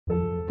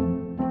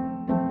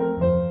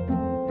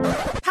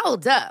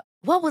Hold up.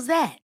 What was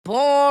that?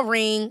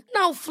 Boring.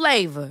 No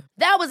flavor.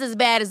 That was as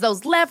bad as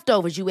those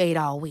leftovers you ate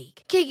all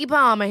week. Keke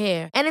Palmer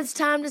here, and it's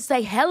time to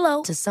say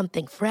hello to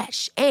something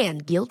fresh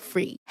and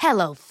guilt-free.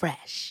 Hello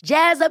Fresh.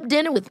 Jazz up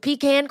dinner with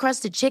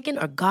pecan-crusted chicken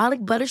or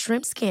garlic butter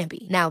shrimp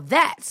scampi. Now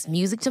that's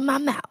music to my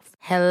mouth.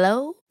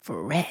 Hello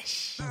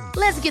Fresh.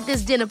 Let's get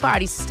this dinner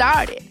party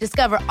started.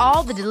 Discover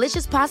all the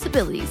delicious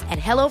possibilities at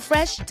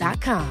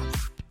hellofresh.com.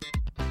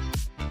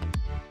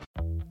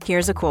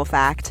 Here's a cool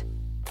fact.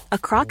 A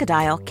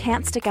crocodile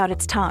can't stick out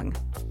its tongue.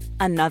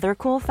 Another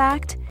cool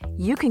fact,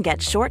 you can get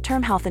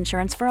short-term health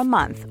insurance for a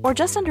month or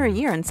just under a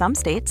year in some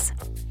states.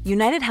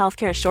 United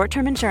Healthcare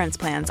short-term insurance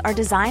plans are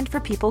designed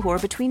for people who are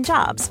between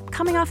jobs,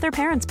 coming off their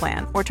parents'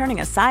 plan, or turning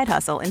a side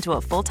hustle into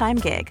a full-time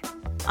gig.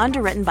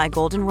 Underwritten by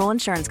Golden Rule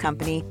Insurance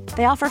Company,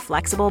 they offer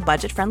flexible,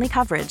 budget-friendly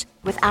coverage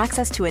with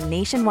access to a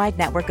nationwide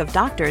network of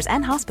doctors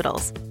and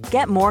hospitals.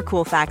 Get more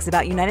cool facts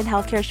about United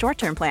Healthcare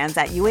short-term plans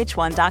at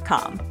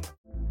uh1.com.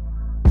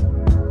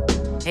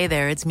 Hey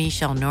there, it's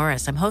Michelle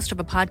Norris. I'm host of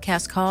a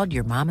podcast called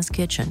Your Mama's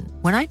Kitchen.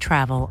 When I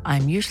travel,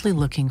 I'm usually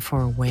looking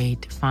for a way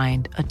to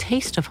find a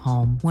taste of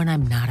home when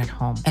I'm not at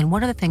home. And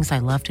one of the things I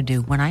love to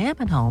do when I am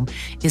at home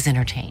is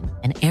entertain.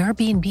 And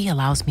Airbnb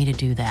allows me to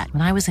do that.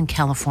 When I was in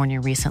California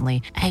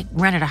recently, I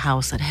rented a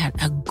house that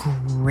had a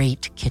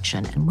great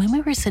kitchen. And when we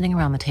were sitting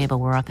around the table,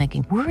 we were all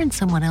thinking, we're in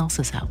someone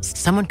else's house.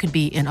 Someone could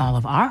be in all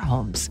of our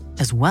homes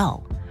as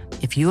well.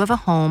 If you have a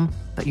home,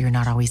 but you're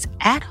not always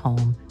at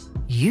home,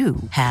 you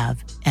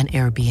have an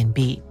Airbnb.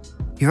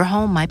 Your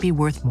home might be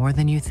worth more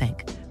than you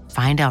think.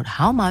 Find out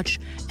how much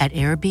at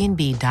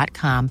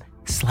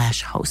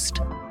airbnb.com/host.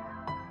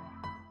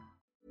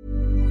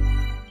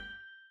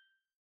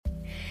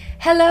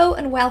 Hello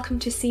and welcome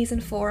to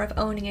season 4 of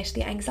Owning It,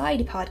 the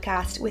Anxiety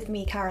Podcast with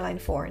me, Caroline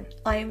Foran.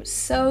 I am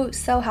so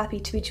happy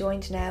to be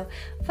joined now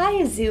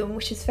via Zoom,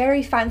 which is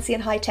very fancy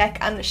and high tech,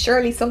 and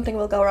surely something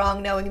will go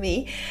wrong knowing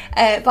me,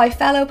 by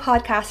fellow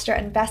podcaster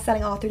and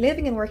best-selling author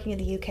living and working in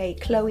the UK,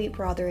 Chloe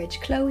Brotheridge.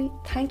 Chloe,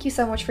 thank you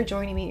so much for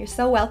joining me. You're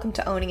so welcome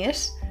to Owning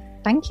It.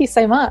 Thank you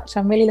so much.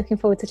 I'm really looking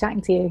forward to chatting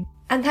to you.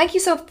 And thank you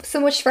so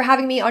much for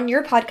having me on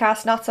your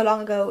podcast not so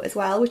long ago as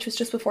well, which was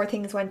just before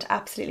things went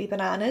absolutely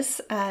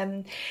bananas.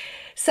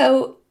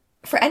 So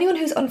for anyone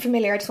who's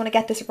unfamiliar, I just want to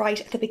get this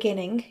right at the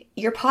beginning.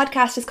 Your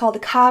podcast is called the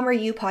Calmer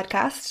You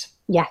Podcast.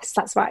 Yes,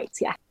 that's right.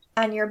 Yeah.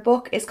 And your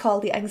book is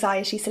called The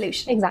Anxiety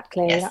Solution.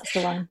 Exactly. Yes. That's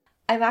the one.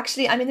 I'm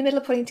in the middle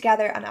of putting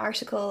together an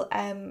article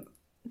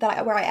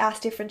where I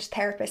asked different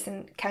therapists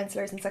and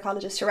counsellors and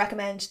psychologists to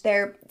recommend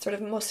their sort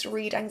of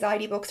must-read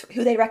anxiety books,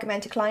 who they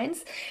recommend to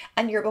clients,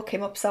 and your book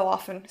came up so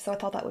often, so I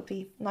thought that would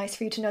be nice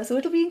for you to know, so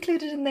it'll be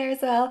included in there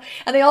as well.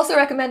 And they also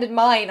recommended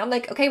mine. I'm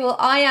like, okay, well,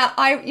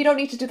 I you don't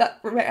need to do that,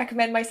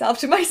 recommend myself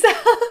to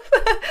myself,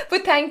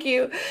 but thank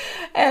you.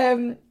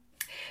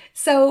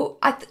 So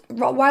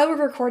while we're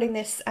recording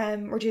this,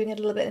 we're doing it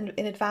a little bit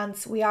in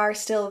advance. We are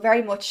still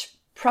very much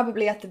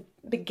probably at the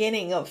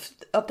beginning of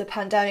the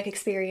pandemic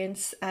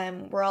experience.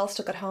 We're all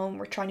stuck at home.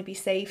 We're trying to be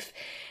safe.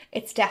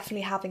 It's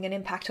definitely having an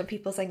impact on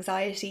people's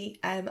anxiety.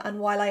 And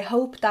while I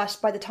hope that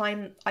by the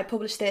time I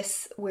publish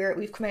this,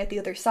 we've come out the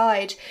other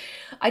side,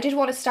 I did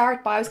want to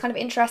start by, I was kind of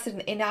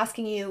interested in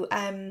asking you,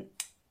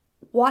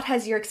 what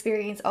has your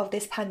experience of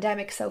this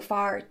pandemic so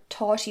far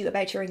taught you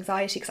about your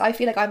anxiety? Because I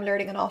feel like I'm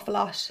learning an awful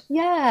lot.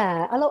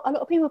 Yeah, a lot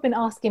of people have been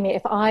asking me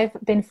if I've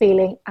been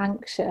feeling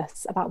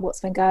anxious about what's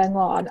been going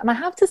on. And I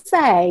have to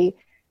say,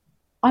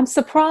 I'm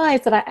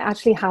surprised that I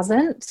actually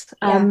hasn't.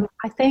 I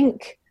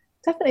think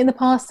definitely in the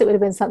past it would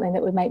have been something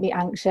that would make me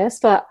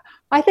anxious. But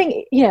I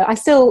think, I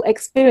still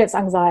experience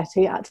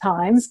anxiety at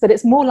times, but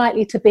it's more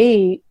likely to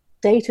be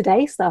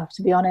day-to-day stuff,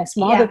 to be honest,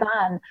 rather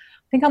than...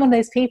 I think I'm one of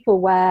those people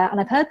where, and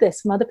I've heard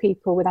this from other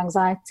people with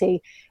anxiety,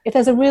 if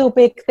there's a real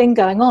big thing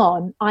going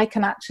on, I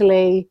can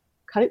actually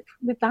cope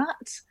with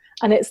that.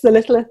 And it's the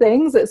littler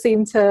things that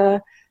seem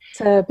to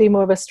be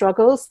more of a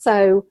struggle.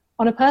 So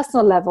on a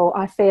personal level,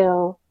 I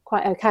feel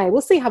quite okay. We'll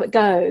see how it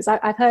goes.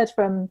 I've heard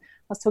I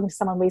was talking to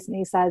someone recently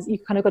who says you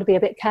kind of got to be a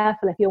bit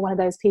careful if you're one of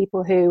those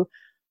people who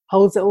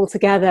holds it all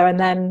together and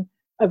then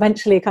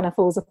eventually kind of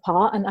falls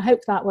apart. And I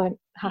hope that won't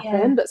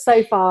happen. But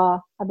so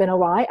far I've been all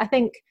right. I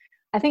think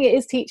it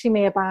is teaching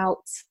me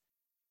about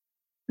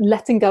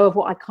letting go of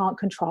what I can't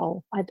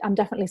control. I'm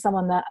definitely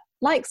someone that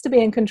likes to be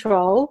in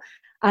control,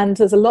 and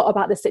there's a lot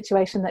about this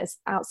situation that is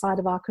outside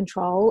of our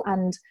control,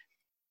 and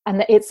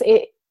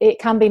it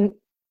can be,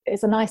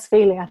 it's a nice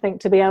feeling, I think,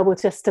 to be able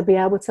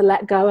to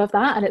let go of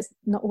that, and it's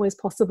not always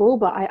possible,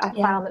 but I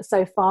found that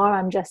so far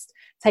I'm just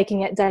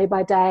taking it day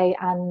by day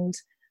and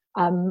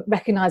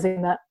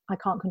recognizing that I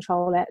can't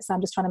control it, so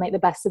I'm just trying to make the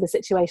best of the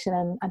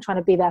situation and trying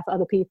to be there for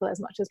other people as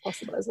much as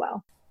possible as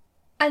well.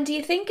 And do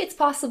you think it's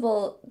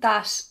possible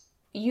that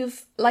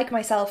you've, like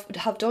myself,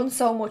 have done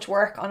so much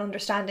work on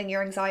understanding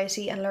your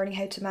anxiety and learning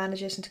how to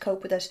manage it and to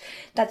cope with it,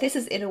 that this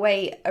is in a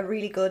way a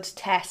really good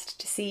test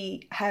to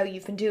see how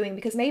you've been doing,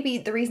 because maybe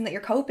the reason that you're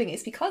coping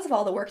is because of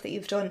all the work that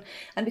you've done,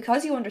 and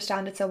because you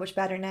understand it so much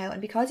better now, and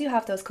because you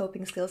have those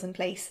coping skills in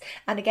place.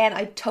 And again,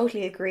 I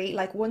totally agree,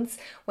 like when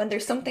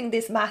there's something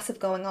this massive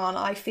going on,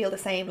 I feel the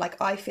same. Like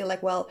I feel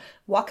like, well,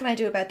 what can I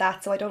do about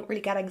that? So I don't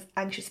really get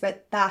anxious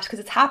about that because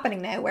it's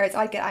happening now, whereas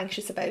I get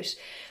anxious about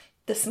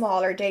the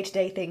smaller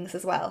day-to-day things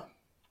as well.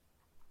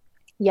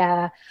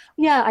 Yeah,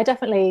 I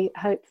definitely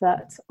hope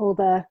that all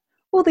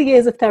the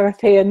years of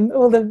therapy and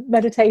all the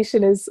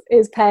meditation is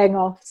paying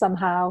off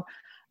somehow.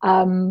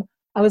 I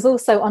was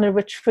also on a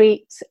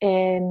retreat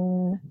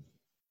in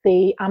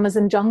the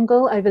Amazon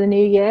jungle over the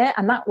New Year,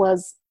 and that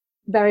was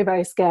very,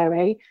 very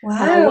scary.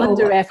 Wow. And I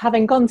wonder if,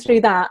 having gone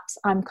through that,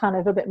 I'm kind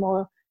of a bit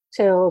more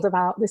chilled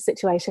about this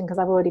situation, because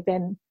I've already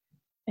been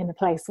in a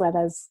place where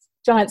there's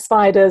giant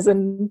spiders.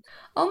 And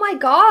oh my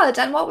God.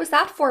 And what was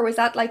that for? Was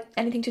that like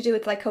anything to do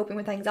with like coping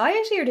with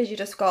anxiety, or did you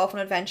just go off on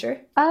an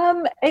adventure?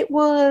 It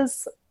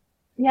was,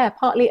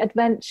 partly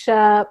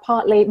adventure,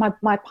 partly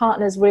my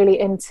partner's really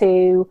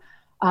into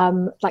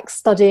like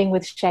studying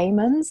with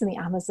shamans in the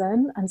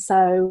Amazon, and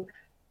so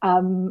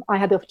I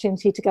had the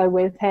opportunity to go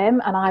with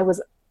him, and I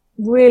was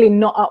really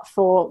not up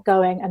for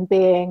going and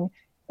being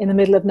in the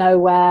middle of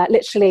nowhere.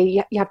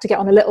 Literally, you have to get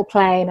on a little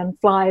plane and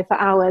fly for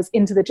hours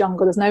into the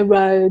jungle. There's no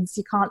roads.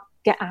 You can't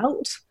get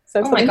out.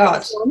 So oh my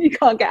God, you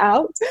can't get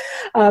out.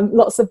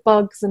 Lots of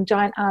bugs and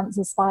giant ants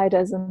and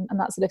spiders and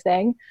that sort of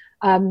thing.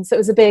 So it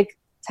was a big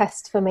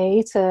test for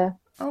me to...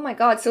 Oh my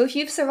God. So if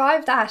you've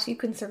survived that, you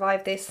can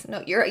survive this.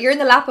 No, you're in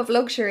the lap of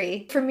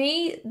luxury. For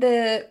me,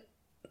 the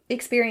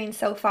experience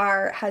so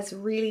far has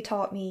really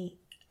taught me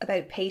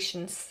about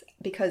patience,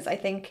 because I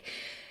think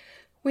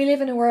we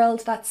live in a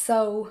world that's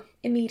so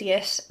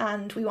immediate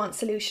and we want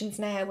solutions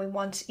now. We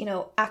want,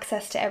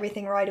 access to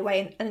everything right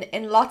away. And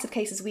in lots of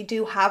cases, we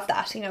do have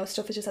that,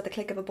 stuff is just at the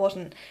click of a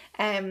button.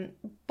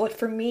 But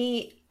for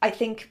me, I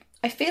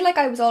feel like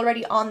I was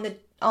already on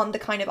the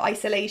kind of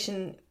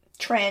isolation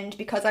trend,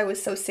 because I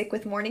was so sick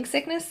with morning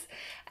sickness,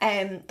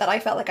 that I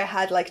felt like I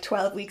had like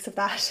 12 weeks of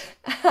that.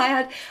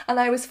 And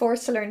I was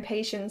forced to learn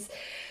patience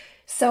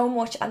so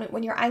much. And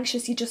when you're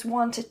anxious, you just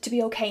want it to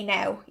be okay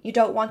now. You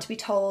don't want to be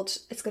told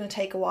it's going to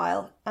take a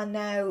while. And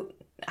now,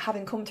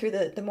 having come through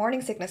the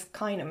morning sickness,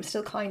 I'm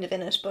still kind of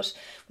in it, but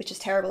which is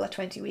terrible at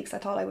 20 weeks. I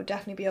thought I would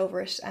definitely be over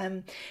it.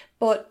 And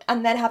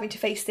then having to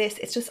face this,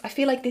 it's just, I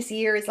feel like this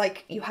year is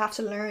like, you have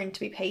to learn to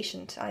be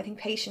patient. And I think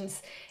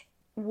patience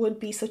would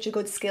be such a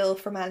good skill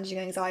for managing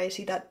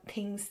anxiety, that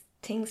things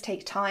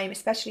take time.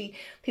 Especially,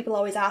 people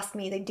always ask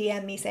me, they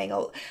DM me saying,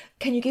 oh,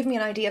 can you give me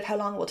an idea of how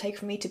long it will take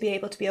for me to be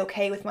able to be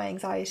okay with my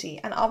anxiety?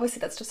 And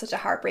obviously that's just such a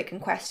heartbreaking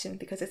question,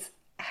 because it's,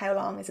 how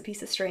long is a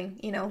piece of string,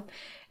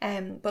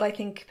 but I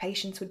think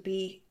patience would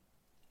be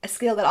a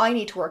skill that I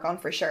need to work on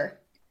for sure.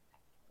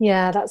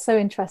 Yeah, that's so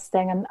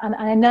interesting. And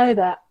I know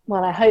that,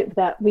 well, I hope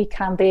that we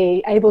can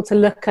be able to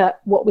look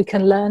at what we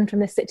can learn from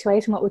this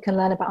situation, what we can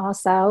learn about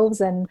ourselves,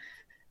 and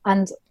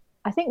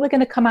I think we're going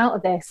to come out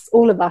of this,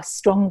 all of us,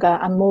 stronger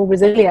and more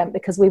resilient,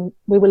 because we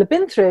will have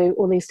been through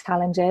all these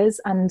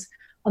challenges, and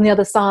on the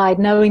other side,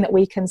 knowing that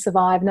we can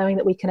survive, knowing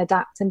that we can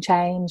adapt and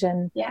change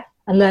and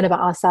learn about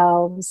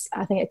ourselves,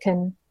 I think it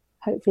can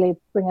hopefully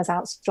bring us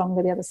out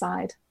stronger the other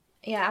side.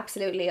 Yeah,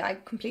 absolutely. I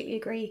completely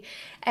agree.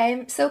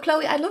 So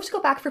Chloe, I'd love to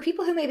go back for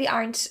people who maybe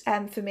aren't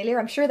familiar.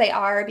 I'm sure they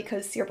are,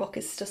 because your book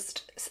is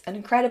just an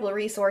incredible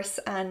resource,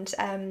 and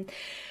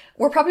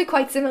we're probably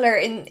quite similar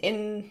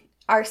in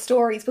our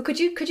stories, but could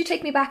you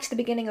take me back to the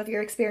beginning of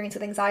your experience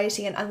with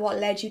anxiety and what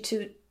led you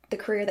to the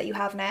career that you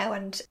have now?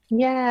 And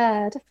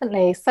yeah,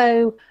 definitely.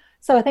 So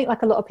I think,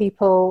 like a lot of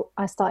people,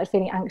 I started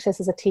feeling anxious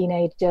as a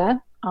teenager.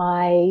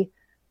 I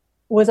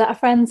was at a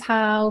friend's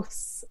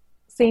house,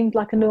 seemed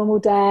like a normal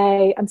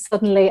day, and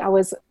suddenly I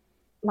was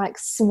like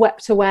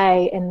swept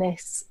away in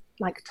this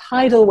like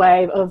tidal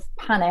wave of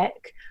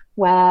panic,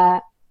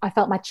 where I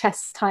felt my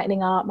chest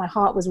tightening up, my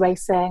heart was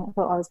racing, I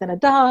thought I was going to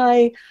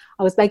die.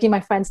 I was begging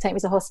my friends to take me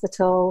to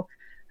hospital.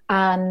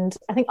 And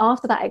I think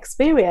after that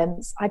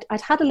experience,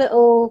 I'd had a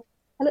little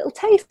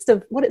taste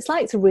of what it's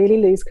like to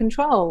really lose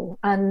control.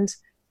 And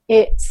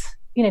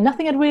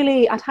nothing had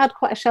really, I'd had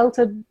quite a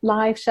sheltered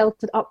life,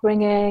 sheltered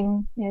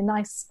upbringing,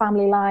 nice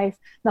family life.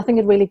 Nothing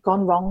had really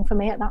gone wrong for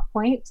me at that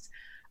point.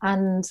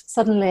 And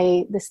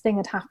suddenly this thing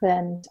had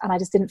happened, and I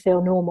just didn't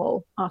feel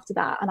normal after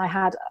that. And I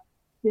had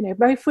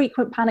very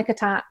frequent panic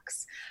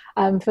attacks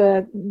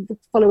for the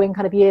following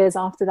kind of years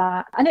after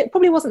that. And it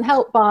probably wasn't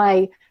helped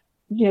by,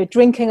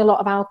 drinking a lot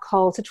of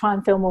alcohol to try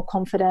and feel more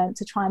confident,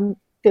 to try and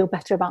feel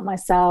better about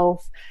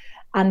myself,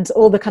 and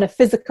all the kind of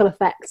physical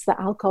effects that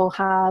alcohol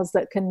has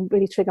that can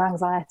really trigger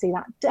anxiety.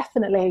 That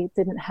definitely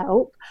didn't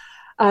help.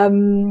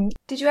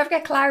 Did you ever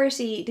get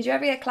clarity? Did you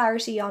ever get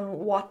clarity on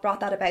what brought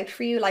that about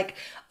for you? Like,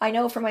 I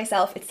know for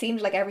myself, it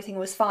seemed like everything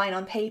was fine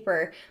on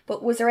paper,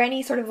 but was there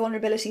any sort of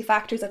vulnerability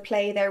factors at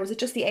play there? Was it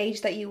just the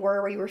age that you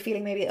were, where you were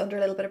feeling maybe under a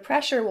little bit of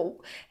pressure? Well,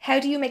 how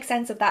do you make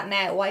sense of that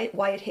now?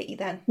 Why it hit you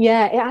then?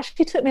 Yeah, it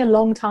actually took me a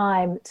long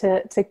time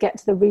to get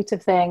to the root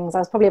of things. I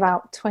was probably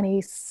about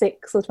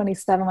 26 or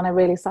 27 when I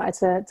really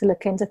started to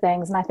look into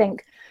things. And I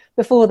think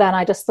before then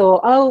I just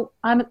thought, oh,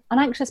 I'm an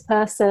anxious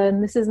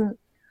person.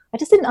 I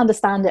just didn't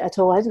understand it at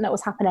all. I didn't know what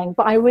was happening,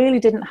 but I really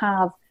didn't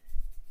have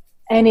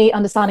any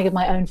understanding of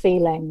my own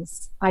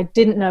feelings. I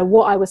didn't know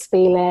what I was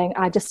feeling.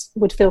 I just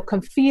would feel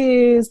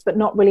confused, but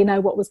not really know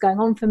what was going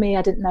on for me.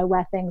 I didn't know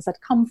where things had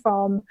come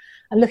from.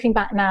 And looking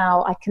back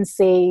now, I can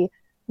see,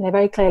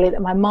 very clearly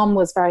that my mum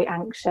was very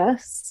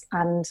anxious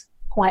and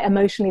quite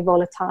emotionally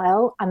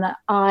volatile, and that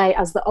I,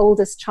 as the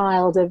oldest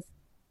child of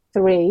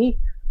 3,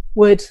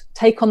 would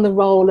take on the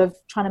role of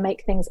trying to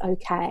make things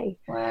okay.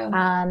 Wow.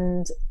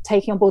 And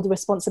taking on board the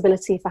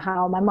responsibility for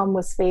how my mum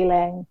was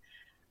feeling,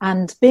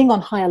 and being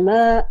on high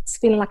alert,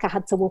 feeling like I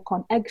had to walk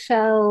on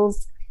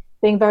eggshells,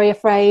 being very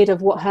afraid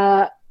of what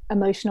her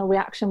emotional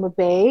reaction would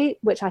be,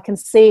 which I can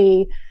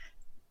see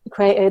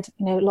created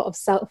a lot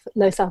of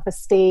low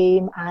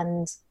self-esteem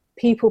and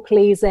people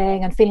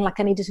pleasing, and feeling like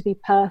I needed to be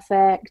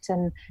perfect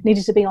and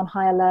needed to be on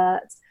high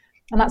alert.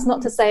 And that's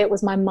not to say it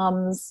was my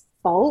mum's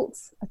fault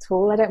at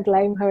all. I don't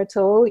blame her at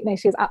all.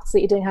 She's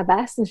absolutely doing her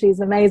best, and she's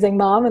an amazing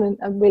mum and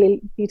a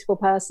really beautiful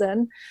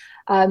person.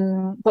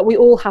 But we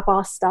all have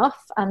our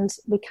stuff, and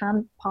we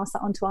can pass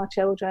that on to our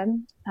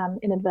children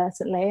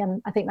inadvertently.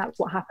 And I think that's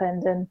what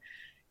happened. And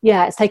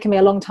yeah, it's taken me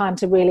a long time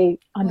to really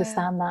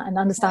understand that and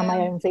understand my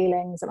own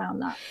feelings around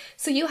that.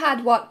 So you had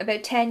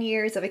about 10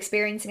 years of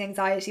experiencing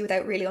anxiety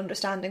without really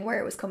understanding where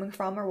it was coming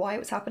from or why it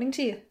was happening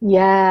to you?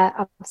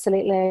 Yeah,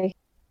 absolutely.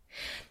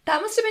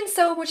 That must have been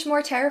so much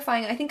more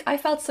terrifying. I think I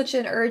felt such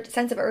an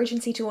sense of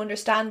urgency to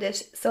understand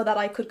it so that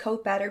I could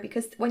cope better,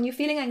 because when you're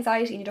feeling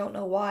anxiety and you don't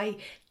know why,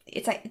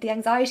 it's like the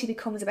anxiety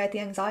becomes about the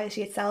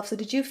anxiety itself. So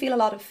did you feel a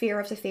lot of fear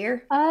of the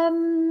fear?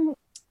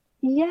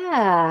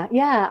 Yeah,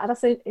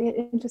 that's an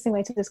interesting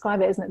way to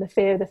describe it, isn't it? The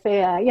fear of the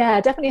fear. Yeah,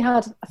 I definitely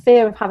had a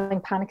fear of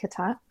having panic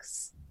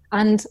attacks.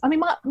 And I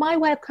mean, my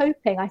way of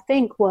coping, I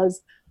think,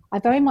 was I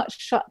very much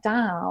shut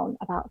down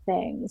about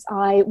things.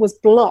 I was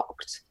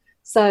blocked.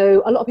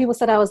 So a lot of people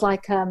said I was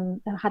like, I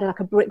had like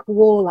a brick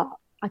wall up.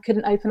 I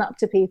couldn't open up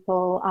to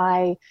people.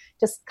 I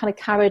just kind of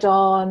carried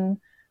on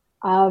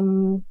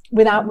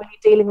without really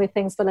dealing with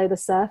things below the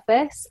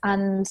surface.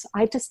 And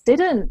I just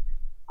didn't.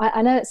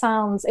 I know it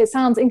sounds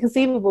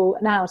inconceivable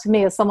now to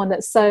me as someone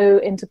that's so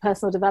into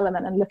personal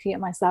development and looking at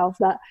myself,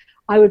 that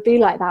I would be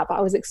like that, but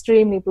I was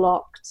extremely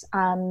blocked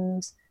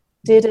and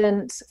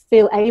didn't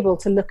feel able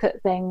to look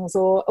at things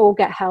or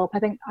get help. I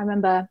think I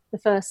remember the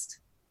first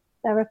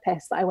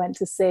therapist that I went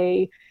to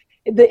see,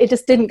 it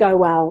just didn't go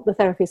well. The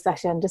therapy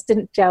session just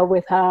didn't gel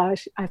with her.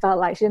 I felt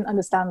like she didn't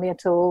understand me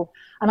at all.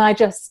 And I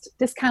just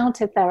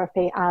discounted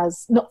therapy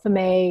as not for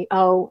me.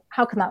 Oh,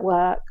 how can that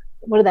work?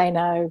 What do they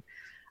know?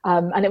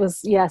 And it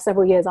was,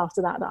 several years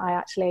after that I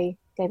actually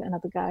gave it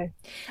another go.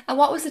 And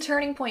what was the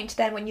turning point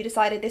then when you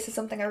decided this is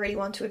something I really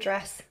want to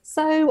address?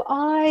 So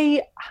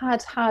I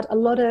had a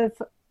lot of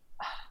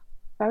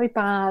very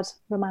bad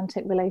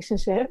romantic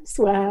relationships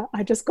where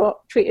I just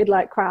got treated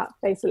like crap,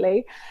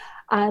 basically.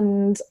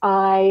 And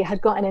I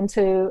had gotten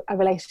into a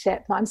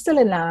relationship that I'm still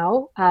in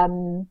now.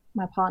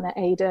 My partner,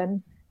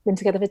 Aidan, been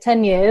together for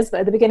 10 years,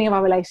 but at the beginning of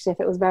our relationship,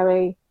 it was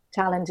very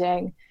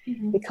challenging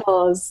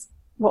because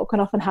what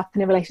can often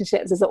happen in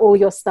relationships is that all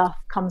your stuff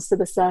comes to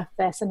the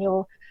surface, and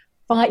you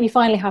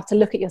finally have to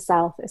look at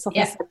yourself. It's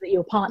often said that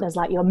your partner's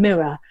like your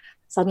mirror.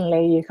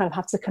 Suddenly you kind of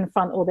have to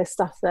confront all this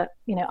stuff that,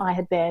 I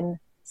had been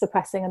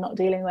suppressing and not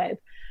dealing with.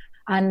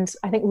 And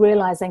I think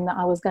realizing that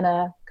I was going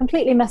to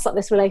completely mess up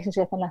this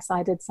relationship unless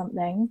I did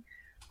something,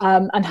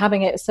 and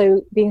having it,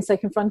 so being so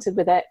confronted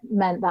with it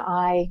meant that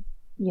I,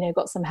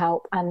 got some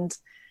help. And,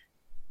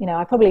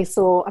 I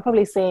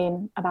probably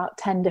seen about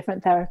 10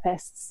 different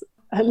therapists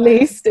at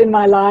least in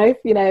my life,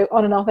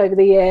 on and off over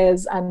the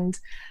years, and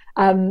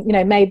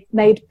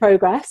made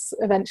progress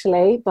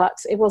eventually, but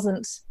it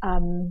wasn't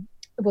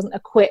a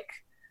quick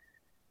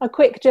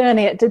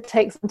journey. It did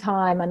take some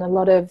time and a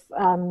lot of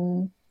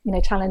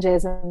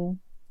challenges, and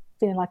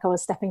feeling like I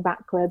was stepping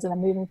backwards and then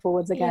moving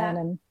forwards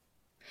again.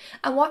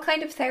 And what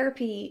kind of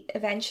therapy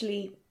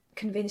eventually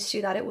convinced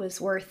you that it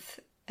was worth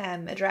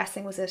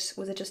addressing? Was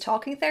it just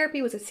talking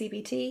therapy? Was it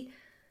CBT?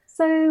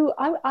 So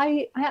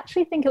I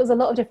actually think it was a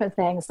lot of different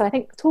things. So I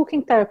think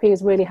talking therapy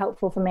is really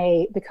helpful for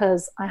me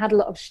because I had a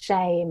lot of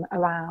shame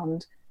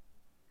around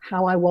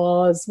how I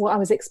was, what I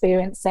was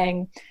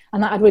experiencing,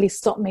 and that had really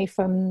stopped me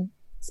from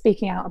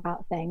speaking out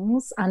about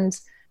things. And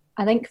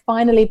I think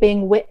finally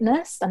being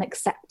witnessed and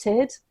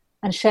accepted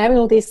and sharing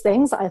all these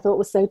things that I thought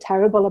was so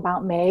terrible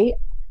about me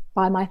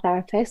by my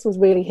therapist was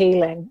really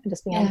healing, and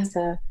just being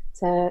able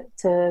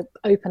to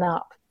open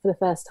up for the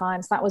first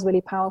time. So that was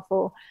really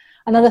powerful.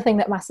 Another thing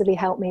that massively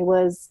helped me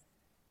was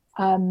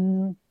I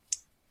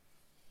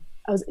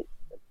was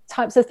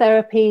types of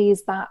therapies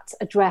that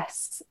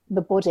address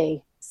the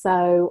body.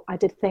 So I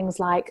did things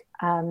like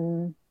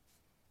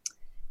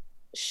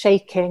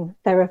shaking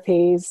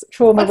therapies,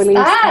 trauma release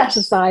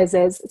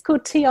exercises. It's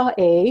called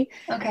TRE.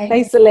 Okay.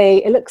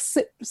 Basically, it looks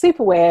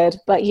super weird,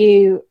 but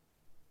you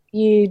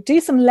do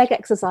some leg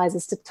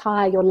exercises to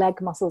tire your leg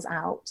muscles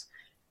out,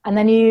 and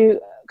then you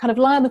kind of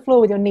lie on the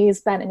floor with your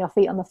knees bent and your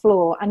feet on the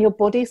floor, and your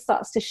body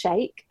starts to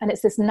shake. And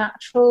it's this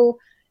natural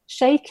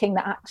shaking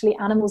that actually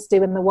animals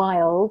do in the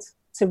wild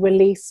to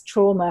release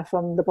trauma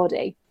from the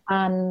body.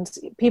 And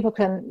people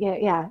can,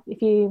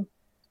 if you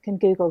can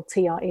Google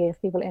TRE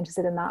if people are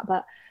interested in that.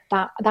 But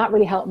that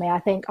really helped me. I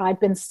think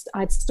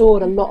I'd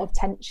stored a lot of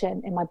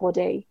tension in my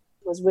body.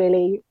 It was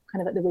really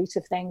kind of at the root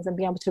of things, and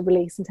being able to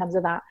release in terms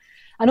of that.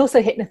 And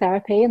also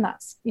hypnotherapy, and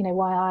that's,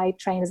 why I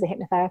train as a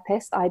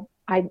hypnotherapist.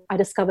 I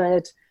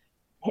discovered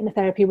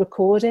hypnotherapy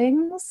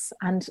recordings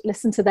and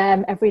listened to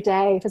them every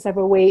day for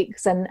several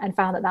weeks, and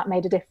found that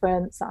made a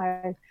difference.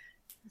 I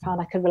found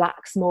I could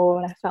relax more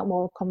and I felt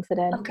more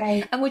confident.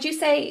 Okay. And would you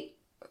say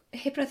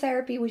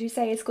hypnotherapy,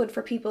 is good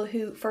for people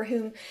for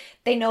whom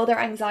they know their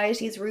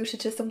anxiety is rooted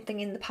to something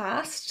in the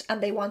past and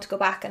they want to go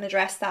back and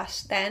address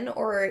that then?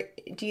 Or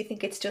do you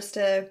think it's just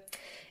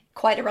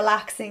quite a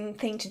relaxing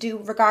thing to do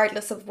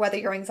regardless of whether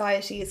your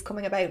anxiety is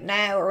coming about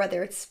now or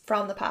whether it's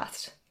from the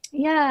past?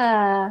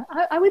 Yeah,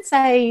 I would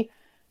say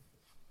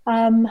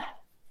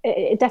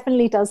it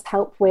definitely does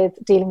help with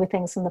dealing with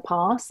things from the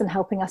past and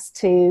helping us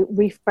to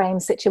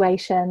reframe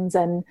situations.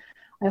 And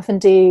I often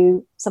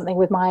do something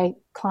with my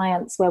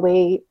clients where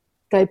we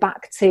go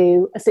back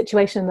to a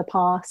situation in the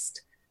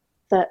past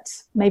that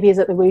maybe is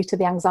at the root of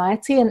the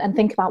anxiety, and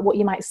think about what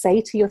you might say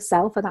to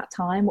yourself at that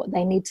time, what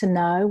they need to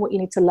know, what you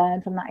need to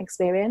learn from that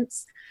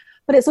experience.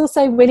 But it's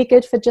also really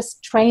good for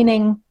just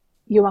training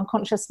your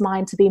unconscious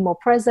mind to be more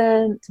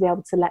present, to be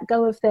able to let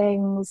go of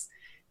things,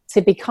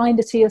 to be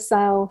kinder to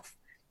yourself.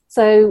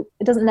 So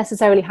it doesn't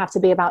necessarily have to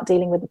be about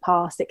dealing with the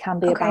past. It can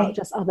be about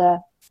just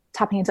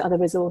tapping into other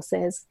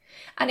resources.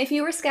 And if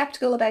you were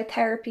skeptical about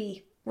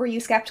therapy, were you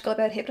skeptical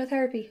about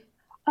hypnotherapy?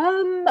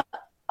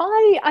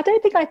 I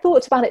don't think I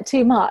thought about it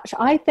too much.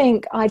 I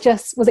think I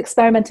just was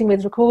experimenting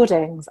with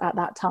recordings at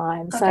that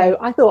time. Okay. So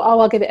I thought,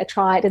 I'll give it a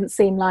try. It didn't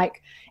seem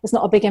like it's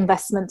not a big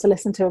investment to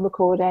listen to a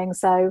recording.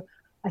 So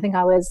I think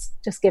I was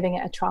just giving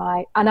it a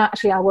try. And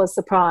actually I was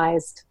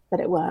surprised that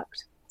it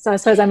worked. So I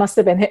suppose I must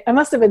have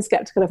been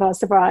skeptical if I was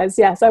surprised.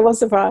 Yes, I was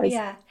surprised.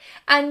 Yeah.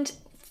 And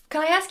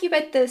can I ask you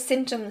about the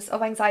symptoms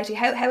of anxiety,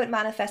 how it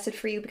manifested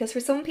for you? Because for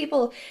some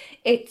people,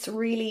 it's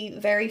really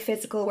very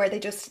physical, where they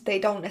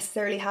don't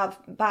necessarily have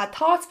bad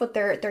thoughts, but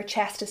their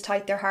chest is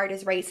tight, their heart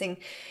is racing,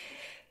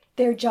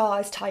 their jaw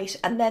is tight.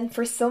 And then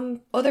for some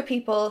other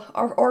people,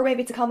 or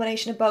maybe it's a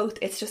combination of both,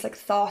 it's just like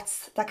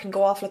thoughts that can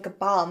go off like a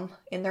bomb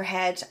in their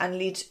head and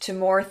lead to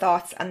more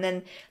thoughts. And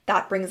then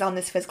that brings on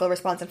this physical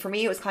response. And for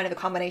me, it was kind of a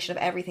combination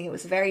of everything. It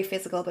was very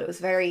physical, but it was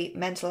very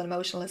mental and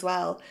emotional as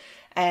well.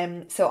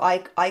 So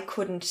I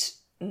couldn't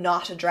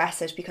not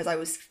address it because I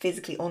was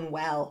physically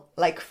unwell,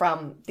 like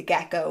from the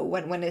get-go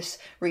when it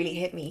really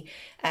hit me.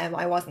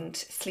 I wasn't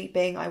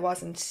sleeping, I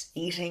wasn't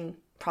eating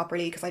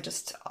properly because I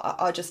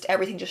just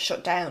everything just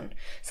shut down.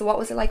 So what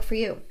was it like for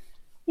you?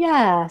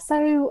 Yeah,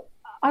 so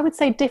I would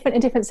say different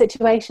in different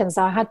situations.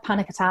 So I had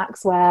panic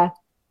attacks where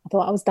I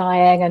thought I was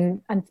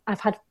dying, and I've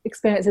had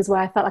experiences where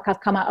I felt like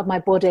I've come out of my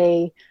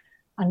body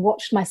and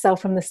watched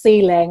myself from the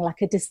ceiling,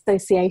 like a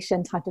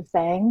dissociation type of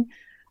thing.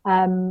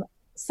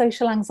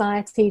 Social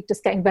anxiety,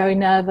 just getting very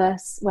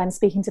nervous when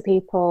speaking to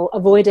people,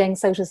 avoiding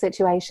social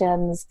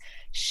situations,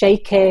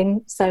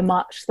 shaking so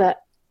much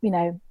that,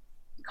 you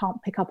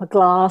can't pick up a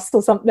glass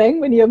or something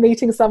when you're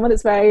meeting someone.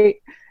 It's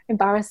very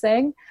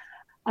embarrassing.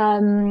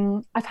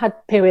 I've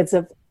had periods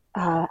of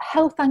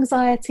health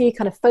anxiety,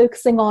 kind of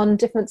focusing on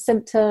different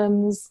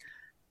symptoms,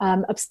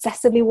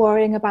 obsessively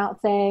worrying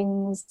about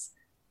things,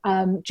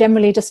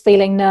 generally just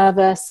feeling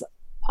nervous,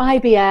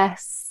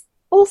 IBS,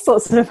 all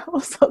sorts of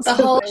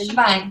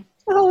shebang.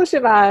 The whole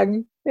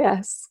shebang.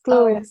 Yes,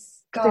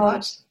 glorious. Oh,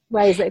 God.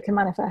 Ways that it can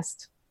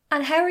manifest.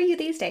 And how are you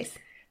these days?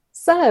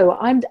 So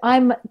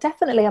I'm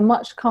definitely a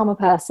much calmer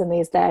person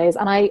these days,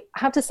 and I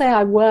have to say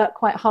I work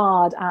quite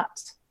hard at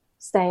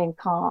staying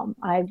calm.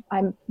 I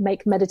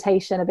make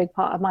meditation a big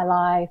part of my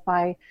life.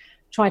 I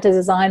try to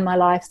design my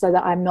life so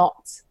that I'm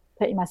not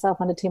putting myself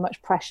under too much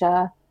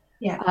pressure.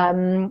 Yeah.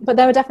 But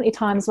there are definitely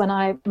times when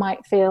I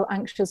might feel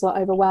anxious or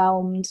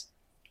overwhelmed,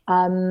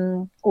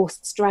 or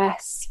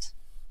stressed,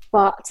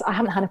 but I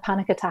haven't had a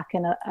panic attack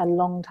in a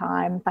long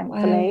time,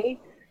 thankfully.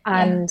 Wow.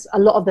 And a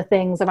lot of the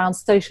things around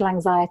social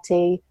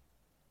anxiety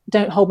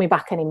don't hold me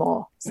back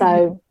anymore.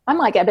 So I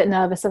might get a bit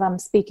nervous if I'm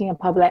speaking in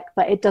public,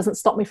 but it doesn't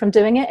stop me from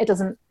doing it. It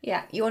doesn't.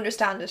 Yeah, you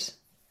understand it.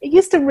 It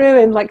used to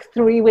ruin like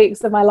 3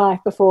 weeks of my life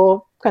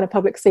before kind of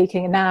public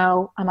speaking, and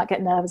now I might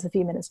get nervous a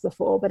few minutes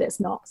before, but it's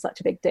not such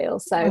a big deal.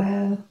 So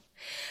wow.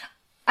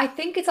 I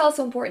think it's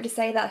also important to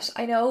say that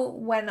I know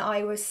when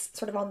I was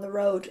sort of on the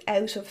road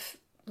out of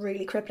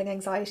really crippling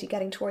anxiety,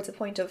 getting towards a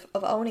point of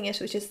owning it,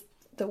 which is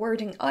the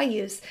wording I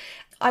use,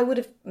 I would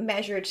have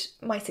measured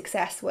my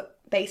success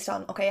based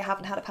on, okay, I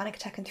haven't had a panic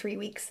attack in 3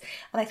 weeks.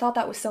 And I thought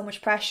that was so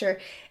much pressure.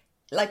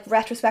 Like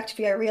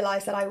retrospectively, I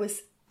realized that I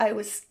was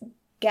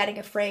getting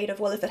afraid of,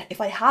 well,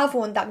 if I have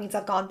one, that means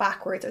I've gone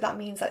backwards, or that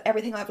means that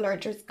everything I've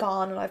learned is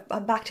gone and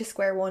I'm back to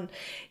square one.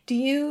 Do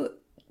you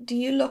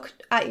look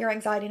at your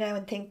anxiety now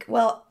and think,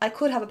 well, I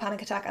could have a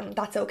panic attack and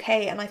that's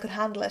okay and I could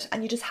handle it,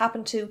 and you just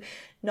happen to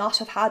not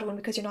have had one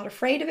because you're not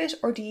afraid of it?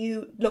 Or do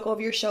you look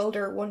over your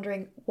shoulder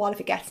wondering, what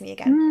if it gets me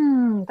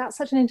again? That's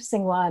such an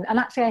interesting one. And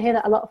actually I hear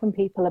that a lot from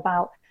people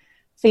about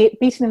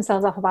beating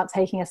themselves up about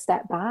taking a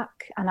step back.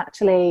 And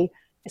actually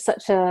it's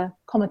such a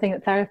common thing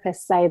that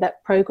therapists say,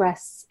 that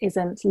progress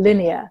isn't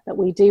linear, that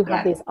we do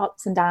have these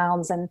ups and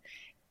downs, and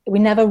we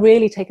never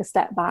really take a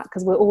step back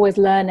because we're always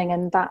learning,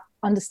 and that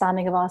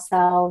understanding of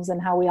ourselves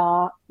and how we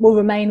are will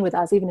remain with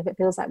us even if it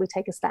feels like we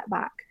take a step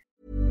back.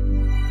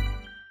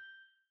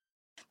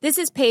 This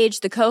is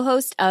Paige, the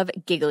co-host of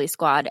Giggly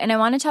Squad, and I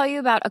want to tell you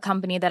about a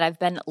company that I've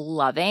been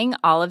loving,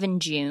 Olive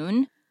 &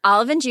 June.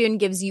 Olive & June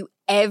gives you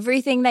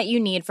everything that you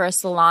need for a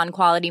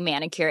salon-quality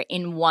manicure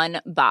in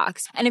one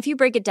box. And if you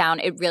break it down,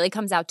 it really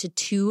comes out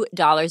to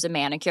 $2 a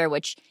manicure,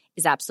 which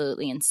is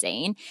absolutely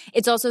insane.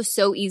 It's also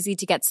so easy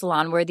to get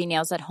salon-worthy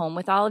nails at home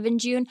with Olive &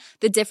 June.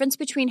 The difference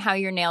between how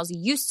your nails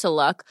used to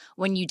look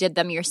when you did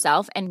them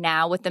yourself and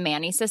now with the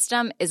Mani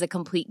system is a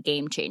complete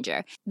game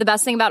changer. The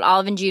best thing about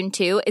Olive & June,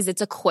 too, is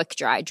it's a quick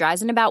dry.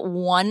 Dries in about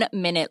 1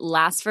 minute,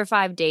 lasts for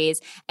 5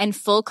 days, and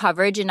full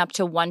coverage in up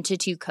to 1 to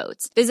 2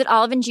 coats. Visit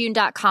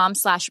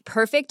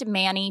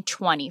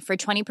oliveandjune.com/perfectmani20 for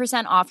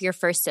 20% off your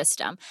first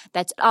system.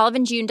 That's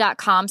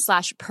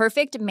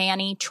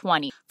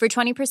oliveandjune.com/perfectmani20 for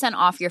 20%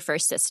 off your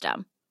first system.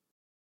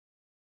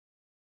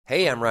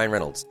 Hey, I'm Ryan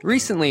Reynolds.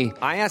 Recently,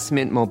 I asked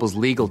Mint Mobile's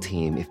legal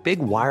team if big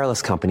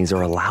wireless companies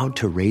are allowed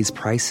to raise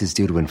prices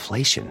due to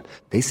inflation.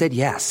 They said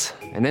yes.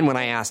 And then when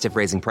I asked if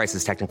raising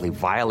prices technically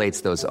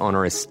violates those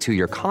onerous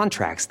 2-year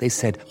contracts, they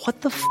said,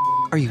 "What the f***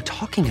 are you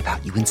talking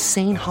about, you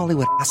insane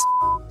Hollywood ass?"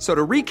 So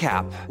to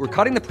recap, we're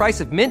cutting the price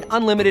of Mint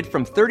Unlimited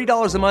from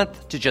 $30 a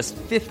month to just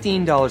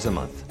 $15 a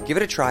month. Give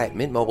it a try at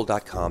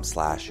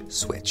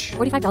mintmobile.com/switch.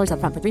 $45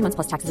 up front for 3 months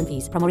plus taxes and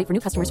fees. Promo rate for new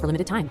customers for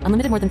limited time.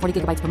 Unlimited more than 40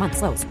 gigabytes per month.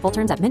 Slows full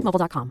terms at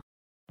mintmobile.com.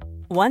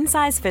 One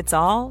size fits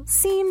all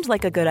seemed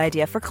like a good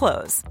idea for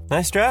clothes.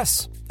 Nice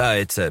dress.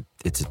 It's a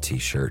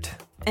t-shirt.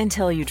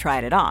 Until you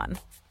tried it on.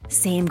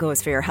 Same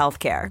goes for your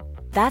healthcare.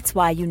 That's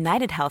why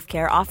United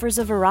Healthcare offers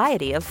a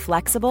variety of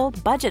flexible,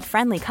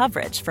 budget-friendly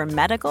coverage for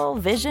medical,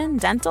 vision,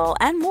 dental,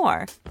 and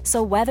more.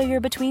 So whether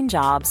you're between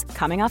jobs,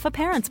 coming off a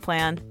parent's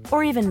plan,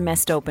 or even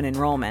missed open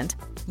enrollment,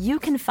 you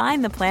can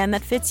find the plan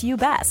that fits you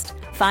best.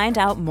 Find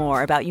out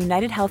more about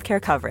United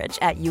Healthcare coverage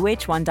at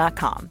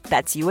uh1.com.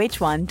 That's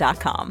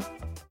uh1.com.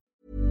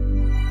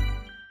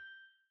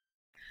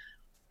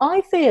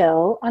 I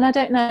feel, and I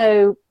don't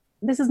know,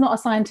 this is not a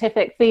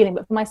scientific feeling,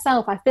 but for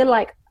myself, I feel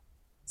like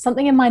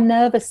something in my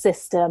nervous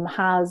system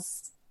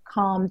has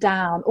calmed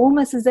down,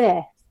 almost as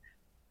if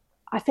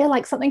I feel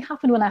like something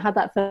happened when I had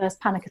that first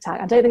panic attack.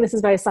 I don't think this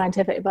is very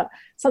scientific, but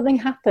something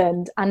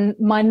happened and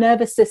my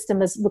nervous system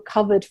has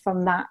recovered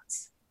from that,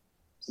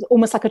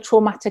 almost like a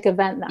traumatic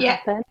event that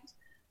happened.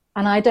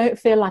 And I don't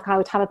feel like I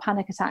would have a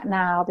panic attack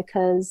now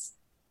because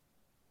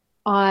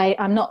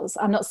I'm not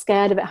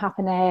scared of it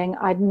happening.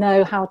 I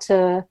know how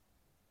to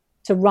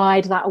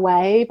ride that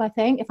wave, I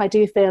think. If I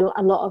do feel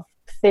a lot of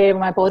fear in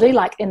my body,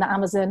 like in the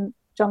Amazon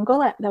jungle,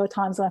 there were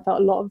times when I felt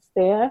a lot of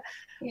fear,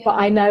 but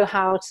I know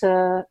how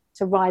to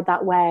ride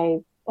that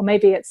wave, or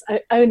maybe it's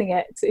owning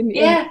it in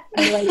the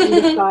way that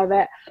you describe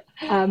it.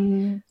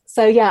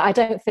 So yeah, I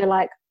don't feel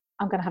like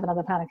I'm going to have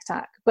another panic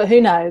attack, but who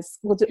knows?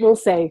 We'll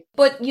see.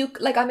 But you,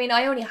 like, I mean,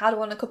 I only had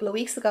one a couple of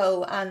weeks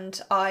ago,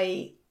 and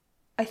I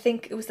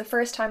think it was the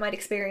first time I'd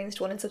experienced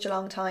one in such a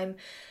long time.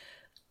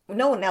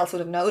 No one else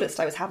would have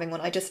noticed I was having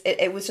one.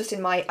 It was just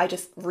I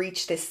just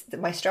reached this,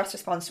 my stress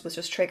response was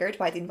just triggered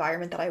by the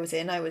environment that I was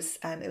in. It was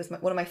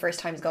one of my first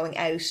times going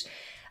out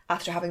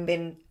after having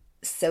been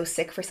so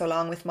sick for so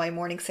long with my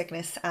morning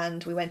sickness,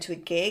 and we went to a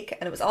gig,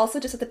 and it was also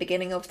just at the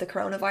beginning of the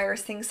coronavirus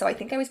thing. So I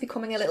think I was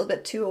becoming a little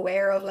bit too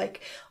aware of,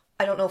 like,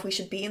 I don't know if we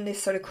should be in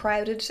this sort of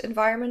crowded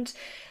environment.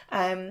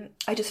 I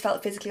just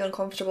felt physically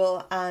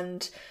uncomfortable,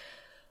 and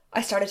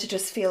I started to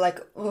just feel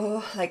like,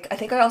 oh, like, I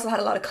think I also had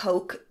a lot of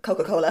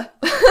Coca-Cola.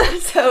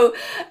 So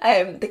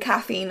the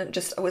caffeine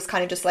was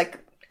kind of just like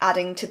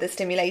adding to the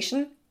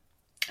stimulation.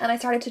 And I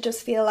started to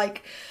just feel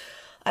like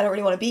I don't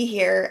really want to be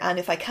here. And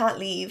if I can't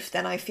leave,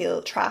 then I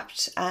feel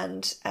trapped.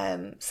 And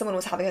someone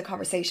was having a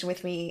conversation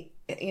with me,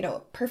 you know,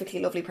 a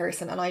perfectly lovely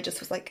person. And I just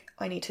was like,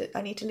 I need to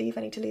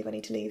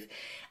leave.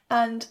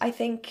 And I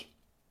think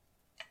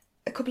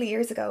a couple of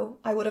years ago,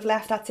 I would have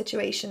left that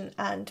situation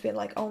and been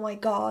like, oh my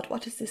God,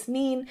 what does this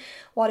mean?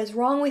 What is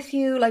wrong with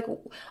you? Like,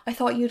 I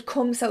thought you'd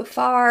come so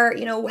far,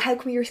 you know, how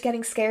come you're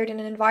getting scared in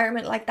an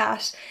environment like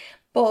that?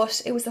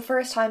 But it was the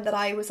first time that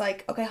I was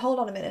like, okay, hold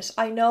on a minute.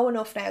 I know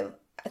enough now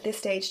at this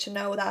stage to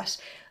know that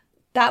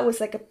that was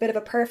like a bit of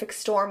a perfect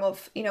storm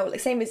of, you know, like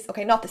same as,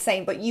 okay, not the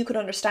same, but you could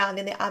understand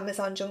in the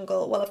Amazon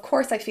jungle, well, of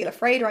course I feel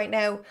afraid right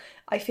now.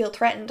 I feel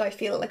threatened. I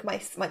feel like my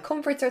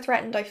comforts are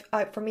threatened.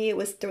 For me,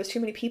 there was too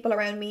many people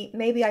around me.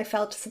 Maybe I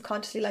felt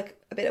subconsciously like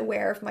a bit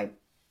aware of my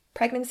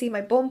pregnancy,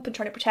 my bump, and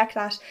trying to protect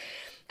that.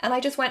 And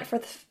I just went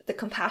for the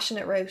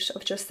compassionate route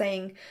of just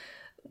saying,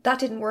 that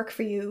didn't work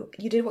for you.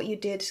 You did what you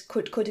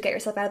could to get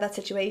yourself out of that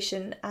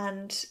situation,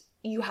 and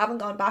you haven't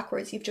gone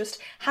backwards. You've just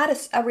had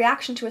a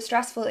reaction to a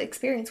stressful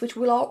experience, which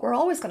we're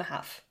always going to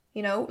have.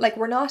 You know, like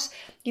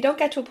you don't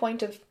get to a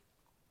point of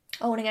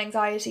owning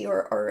anxiety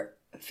or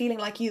feeling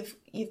like you've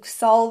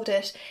solved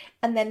it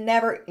and then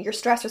your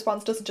stress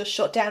response doesn't just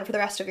shut down for the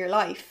rest of your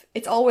life.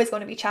 It's always going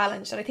to be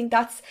challenged. And I think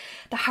that's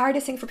the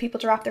hardest thing for people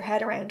to wrap their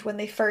head around when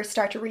they first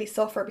start to really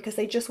suffer, because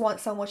they just want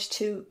so much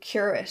to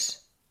cure it.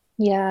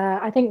 Yeah,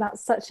 I think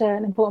that's such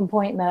an important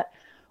point, that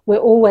we're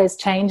always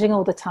changing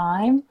all the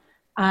time.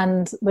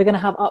 And we're going to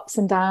have ups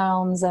and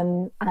downs,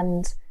 and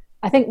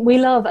I think we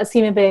love, as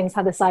human beings,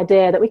 have this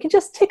idea that we can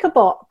just tick a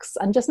box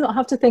and just not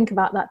have to think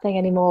about that thing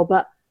anymore.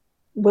 But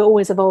we're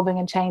always evolving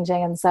and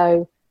changing, and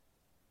so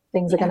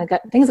things are going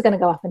to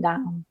go up and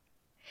down.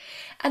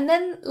 And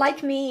then,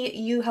 like me,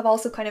 you have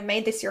also kind of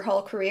made this your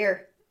whole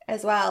career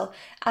as well.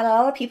 And a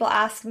lot of people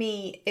ask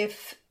me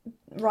if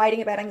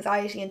writing about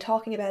anxiety and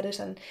talking about it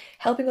and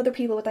helping other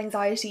people with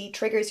anxiety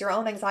triggers your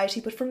own anxiety.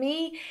 But for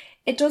me,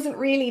 it doesn't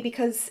really,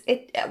 because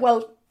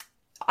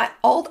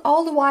all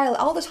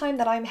the time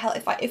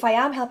that if I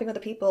am helping other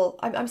people,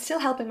 I'm still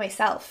helping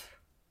myself,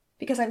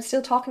 because I'm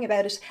still talking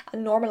about it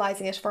and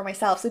normalizing it for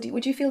myself. So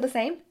would you feel the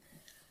same?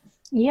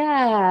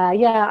 Yeah.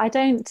 I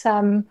don't,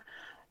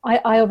 I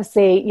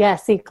obviously,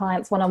 see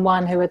clients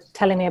one-on-one who are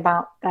telling me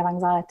about their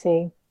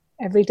anxiety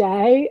every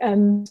day.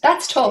 And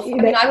that's tough. I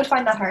mean, I would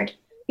find that hard.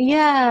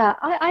 Yeah,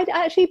 I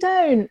actually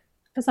don't,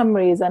 for some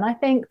reason. I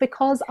think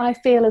because I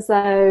feel as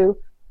though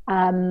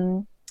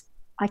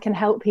I can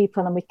help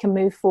people and we can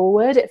move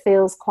forward, it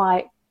feels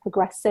quite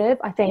progressive.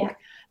 I think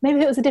maybe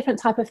if it was a different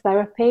type of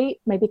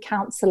therapy, maybe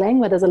counselling,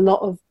 where there's a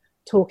lot of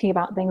talking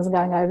about things and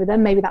going over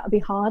them, maybe that would be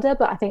harder.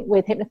 But I think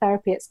with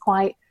hypnotherapy, it's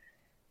quite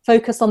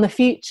focused on the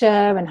future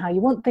and how you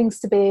want things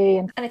to be.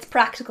 And it's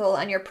practical,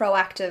 and you're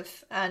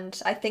proactive.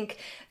 And I think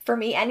for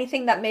me,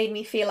 anything that made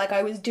me feel like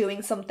I was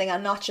doing something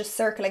and not just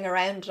circling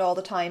around it all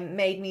the time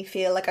made me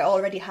feel like I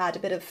already had a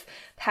bit of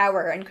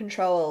power and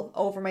control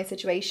over my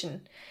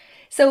situation.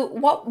 So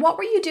what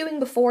were you doing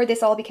before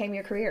this all became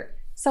your career?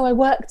 So I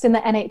worked in the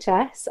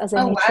NHS as a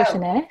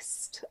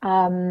nutritionist.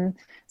 Wow.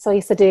 So I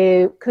used to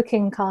do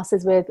cooking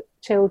classes with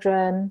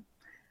children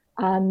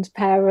and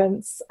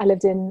parents. I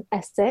lived in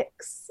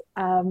Essex,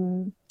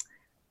 and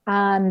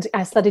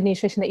I studied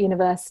nutrition at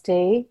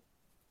university,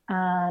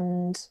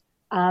 and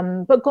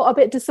but got a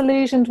bit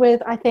disillusioned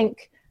with, I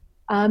think,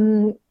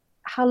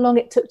 how long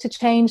it took to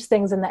change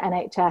things in the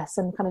NHS,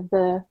 and kind of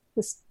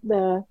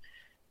the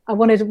I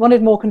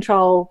wanted more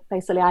control.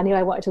 Basically, I knew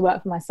I wanted to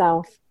work for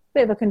myself.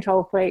 Bit of a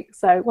control freak,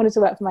 so wanted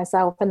to work for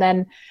myself, and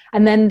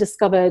then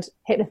discovered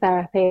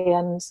hypnotherapy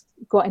and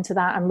got into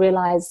that and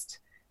realized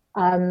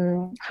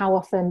how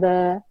often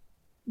the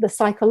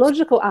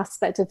psychological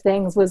aspect of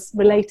things was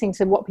relating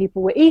to what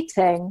people were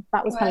eating.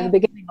 That was kind of the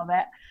beginning of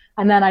it,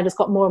 and then I just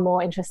got more and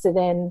more interested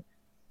in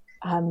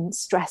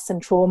stress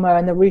and trauma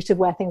and the root of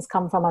where things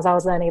come from as I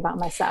was learning about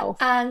myself.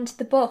 And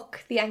the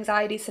book, The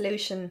Anxiety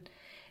Solution,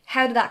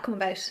 how did that come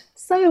about?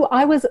 So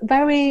I was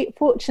very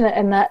fortunate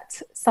in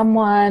that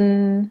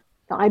someone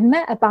that I'd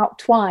met about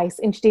twice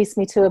introduced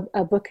me to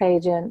a book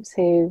agent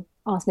who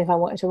asked me if I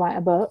wanted to write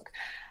a book.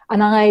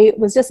 And I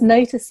was just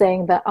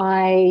noticing that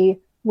I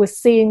was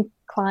seeing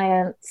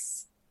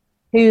clients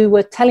who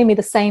were telling me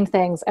the same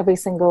things every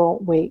single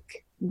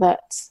week,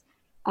 that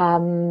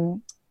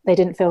they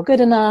didn't feel good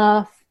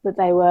enough, that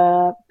they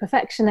were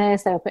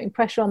perfectionists, they were putting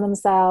pressure on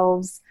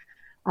themselves,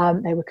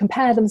 they would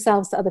compare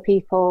themselves to other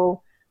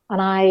people.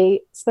 And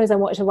I suppose I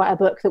wanted to write a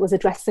book that was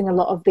addressing a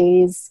lot of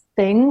these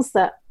things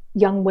that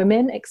young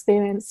women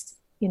experienced,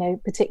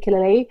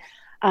 particularly,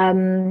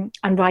 and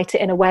write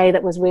it in a way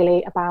that was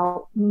really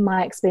about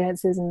my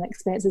experiences and the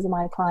experiences of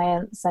my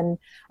clients, and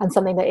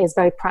something that is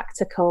very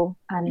practical.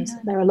 And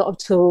there are a lot of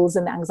tools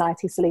in the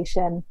Anxiety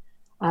Solution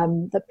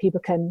that people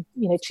can,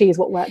 choose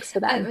what works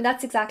for them. And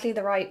that's exactly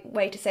the right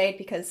way to say it,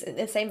 because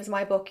the same as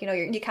my book,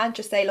 you can't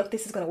just say, look,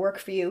 this is going to work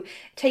for you.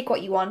 Take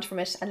what you want from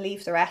it and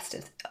leave the rest.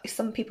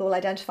 Some people will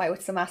identify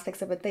with some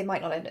aspects of it. They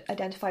might not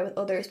identify with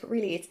others, but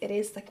really it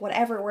is like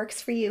whatever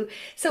works for you.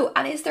 So,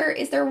 and is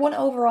there one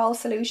overall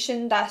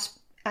solution that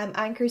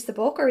anchors the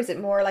book, or is it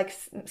more like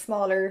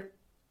smaller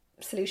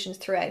solutions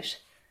throughout?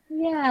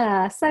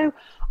 Yeah, so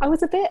I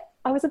was a bit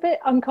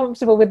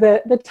uncomfortable with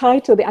the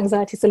title, The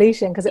Anxiety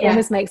Solution, because it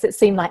almost makes it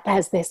seem like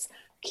there's this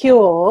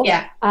cure.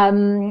 Yeah.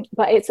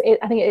 But I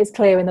think it is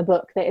clear in the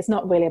book that it's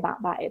not really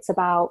about that. It's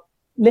about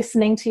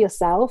listening to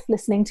yourself,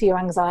 listening to your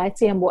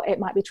anxiety and what it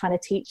might be trying to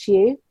teach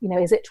you.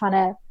 Is it trying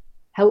to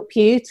help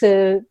you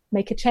to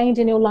make a change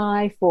in your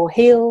life, or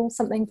heal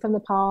something from the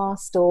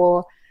past,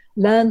 or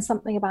learn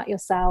something about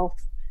yourself?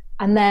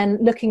 And then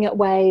looking at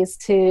ways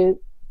to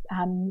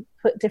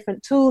put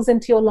different tools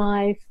into your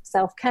life,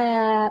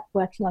 self-care,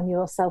 working on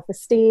your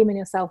self-esteem and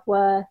your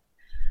self-worth,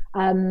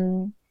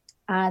 and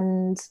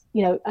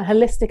a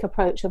holistic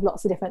approach of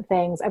lots of different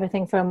things,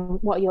 everything from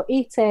what you're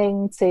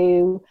eating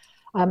to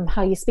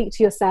how you speak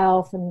to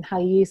yourself and how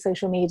you use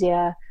social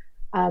media.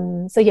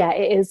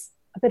 It is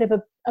a bit of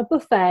a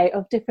buffet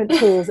of different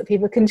tools that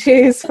people can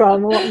choose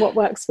from, what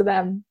works for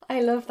them.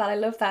 I love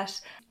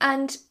that.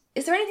 And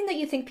is there anything that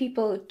you think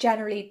people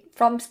generally,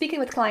 from speaking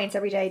with clients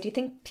every day, do you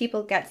think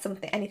people get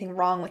anything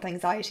wrong with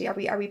anxiety?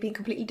 Are we being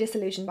completely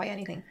disillusioned by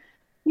anything?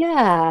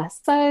 Yeah,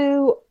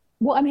 so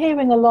what I'm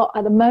hearing a lot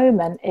at the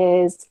moment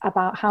is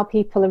about how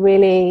people are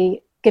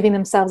really giving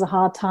themselves a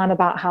hard time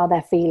about how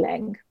they're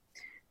feeling.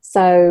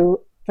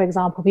 So, for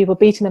example, people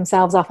beating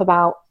themselves up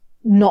about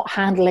not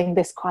handling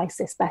this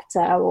crisis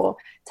better, or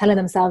telling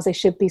themselves they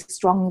should be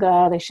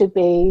stronger, they should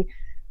be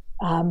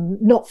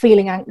not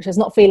feeling anxious,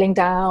 not feeling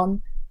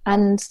down.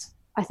 And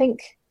I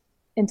think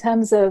in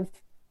terms of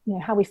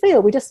how we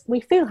feel, we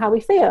feel how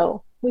we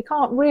feel. We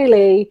can't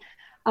really,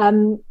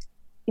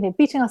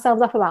 beating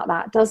ourselves up about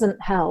that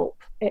doesn't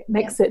help. It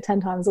makes it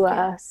 10 times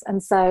worse.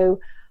 And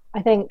so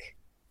I think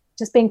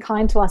just being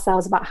kind to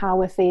ourselves about how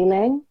we're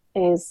feeling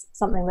is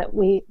something that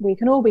we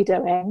can all be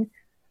doing.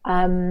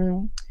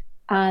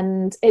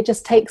 And it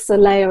just takes a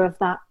layer of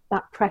that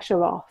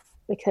pressure off,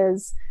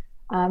 because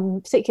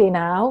particularly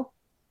now,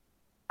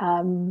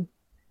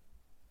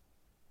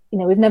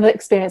 we've never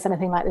experienced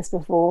anything like this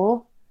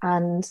before,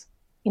 and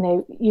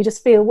you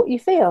just feel what you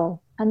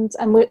feel, and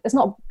it's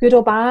not good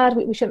or bad.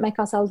 We shouldn't make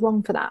ourselves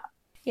wrong for that.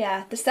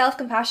 Yeah, the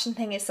self-compassion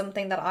thing is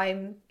something that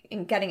I'm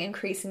getting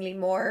increasingly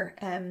more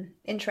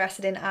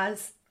interested in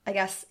as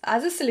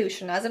a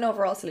solution, as an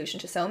overall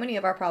solution to so many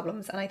of our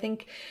problems. And I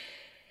think,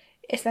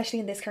 especially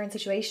in this current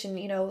situation,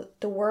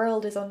 the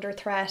world is under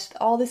threat.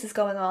 All this is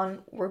going on.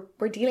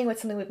 We're dealing with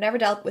something we've never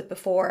dealt with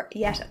before.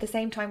 Yet at the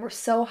same time, we're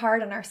so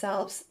hard on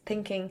ourselves,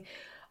 thinking,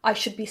 I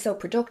should be so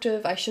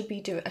productive. I should be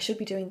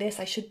doing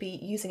this. I should be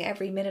using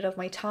every minute of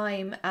my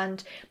time.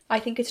 And I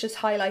think it's just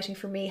highlighting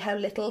for me how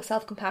little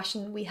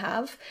self-compassion we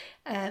have.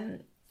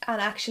 And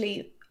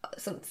actually,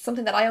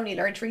 something that I only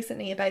learned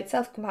recently about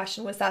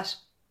self-compassion was that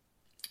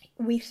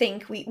we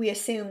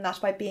assume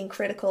that by being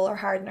critical or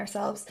hard on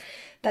ourselves,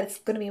 that it's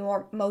going to be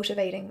more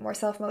motivating, more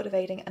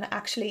self-motivating, and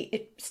actually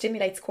it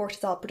stimulates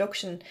cortisol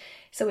production,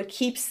 so it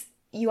keeps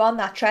you on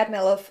that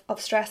treadmill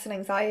of stress and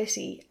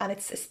anxiety. And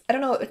it's I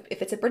don't know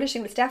if it's a British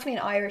thing, but it's definitely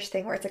an Irish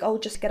thing, where it's like, oh,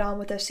 just get on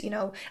with it.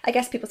 I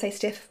guess people say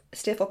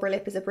stiff upper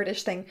lip is a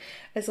British thing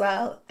as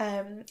well.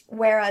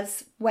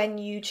 Whereas when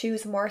you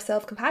choose a more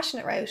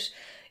self-compassionate route,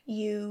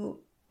 you're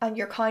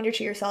kinder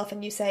to yourself,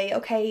 and you say,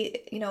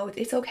 okay,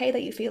 it's okay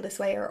that you feel this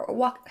way,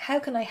 or how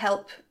can I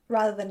help,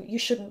 rather than you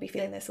shouldn't be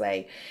feeling this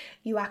way.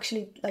 You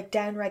actually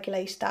down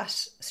regulate that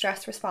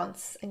stress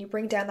response, and you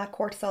bring down that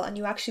cortisol, and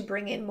you actually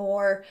bring in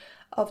more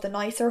of the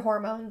nicer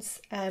hormones.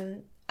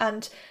 And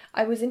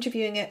I was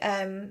interviewing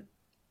a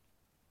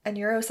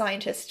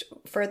neuroscientist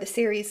for the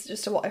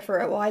series for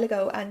a while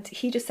ago, and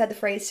he just said the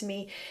phrase to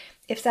me,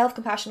 if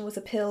self-compassion was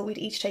a pill, we'd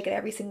each take it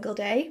every single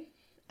day.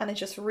 And it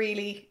just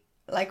really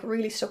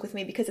stuck with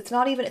me, because it's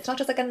not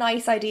just like a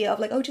nice idea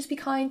of just be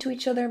kind to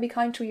each other and be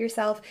kind to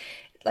yourself.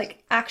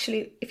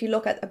 Actually, if you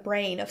look at a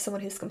brain of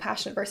someone who's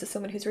compassionate versus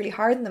someone who's really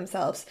hard on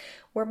themselves,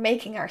 we're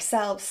making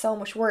ourselves so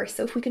much worse.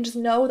 So if we can just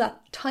know that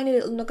tiny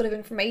little nugget of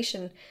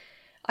information,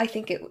 I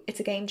think it's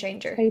a game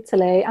changer.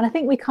 Totally. And I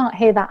think we can't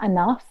hear that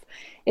enough.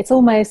 It's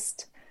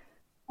almost,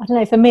 I don't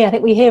know, for me, I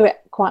think we hear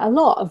it quite a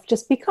lot of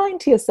just be kind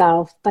to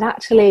yourself. But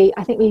actually,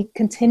 I think we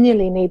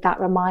continually need that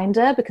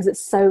reminder, because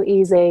it's so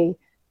easy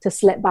to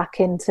slip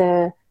back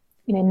into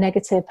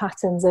negative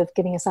patterns of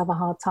giving yourself a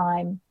hard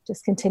time.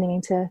 Just continuing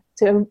to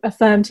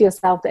affirm to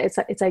yourself that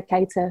it's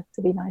okay to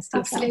be nice to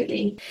yourself.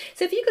 Absolutely.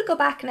 So if you could go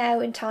back now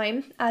in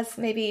time, as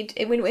maybe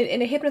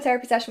in a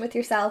hypnotherapy session with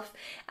yourself,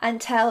 and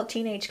tell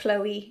teenage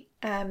Chloe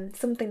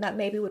something that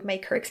maybe would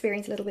make her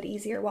experience a little bit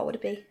easier, what would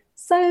it be?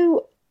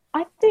 So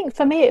I think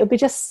for me it would be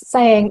just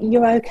saying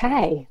you're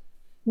okay.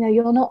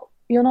 You're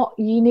not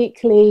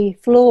uniquely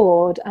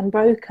flawed and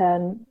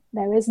broken.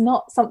 There is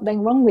not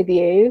something wrong with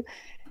you.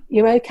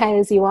 You're okay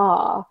as you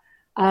are.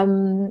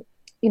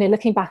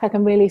 Looking back, I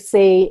can really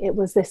see it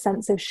was this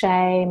sense of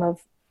shame, of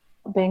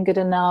being good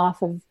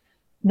enough, of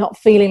not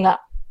feeling that,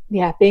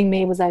 being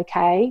me was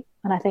okay.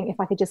 And I think if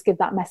I could just give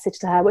that message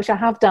to her, which I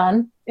have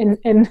done in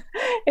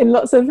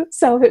lots of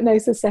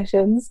self-hypnosis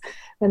sessions,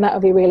 then that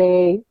would be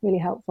really, really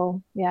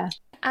helpful. Yeah.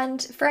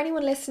 And for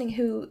anyone listening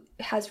who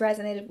has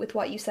resonated with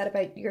what you said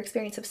about your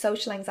experience of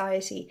social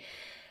anxiety,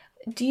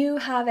 do you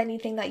have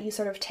anything that you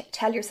sort of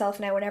tell yourself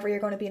now whenever you're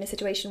going to be in a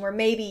situation where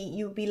maybe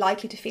you'd be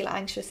likely to feel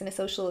anxious in a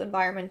social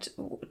environment?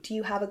 Do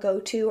you have a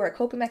go-to or a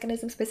coping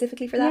mechanism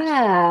specifically for that?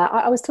 Yeah,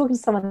 I was talking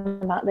to someone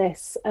about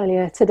this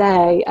earlier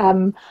today.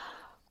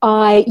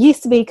 I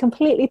used to be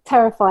completely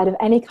terrified of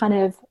any kind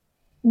of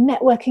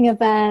networking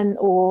event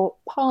or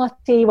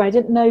party where I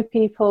didn't know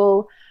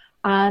people.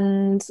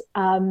 And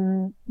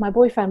my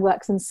boyfriend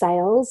works in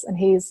sales and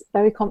he's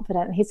very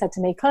confident. And he said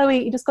to me,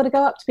 Chloe, you just got to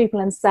go up to people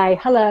and say,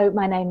 hello,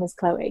 my name is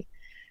Chloe.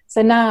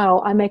 So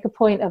now I make a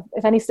point of,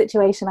 if any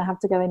situation I have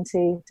to go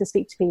into to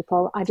speak to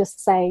people, I just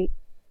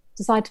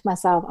decide to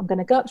myself, I'm going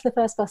to go up to the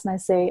first person I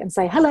see and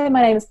say, hello,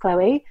 my name is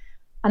Chloe.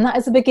 And that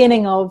is the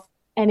beginning of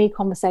any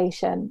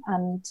conversation.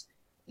 And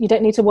you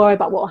don't need to worry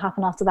about what will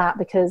happen after that,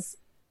 because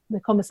the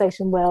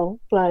conversation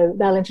will flow.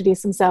 They'll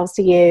introduce themselves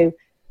to you.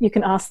 You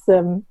can ask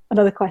them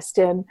another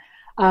question.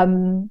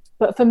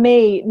 But for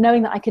me,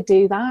 knowing that I could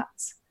do that,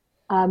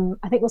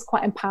 I think was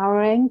quite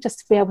empowering, just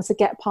to be able to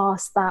get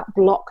past that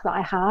block that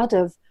I had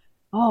of,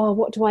 oh,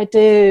 what do I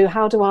do?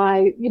 How do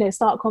I,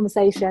 start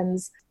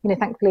conversations?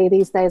 Thankfully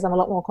these days I'm a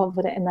lot more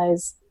confident in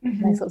those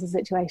sorts of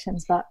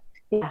situations. But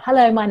yeah,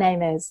 hello, my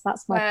name is.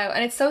 That's my. Wow,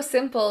 and it's so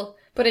simple,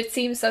 but it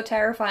seems so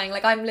terrifying.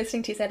 Like, I'm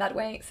listening to you say that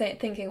way,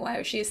 thinking,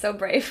 wow, she is so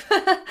brave.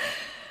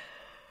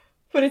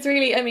 But it's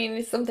really,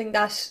 it's something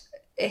that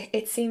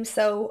it seems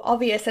so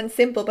obvious and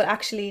simple, but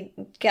actually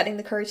getting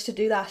the courage to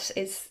do that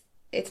it's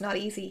not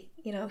easy.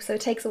 So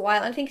it takes a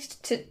while. And I think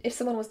if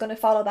someone was going to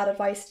follow that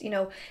advice,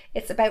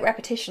 it's about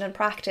repetition and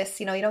practice.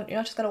 You're not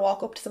just going to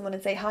walk up to someone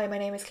and say, hi, my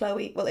name is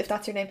Chloe. Well, if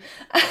that's your name,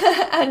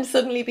 and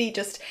suddenly be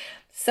just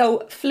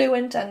so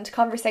fluent and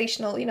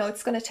conversational.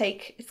 It's going to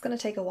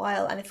take a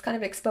while, and it's kind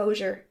of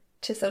exposure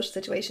to social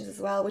situations as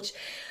well, which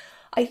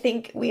I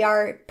think we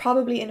are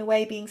probably in a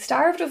way being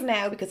starved of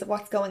now because of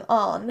what's going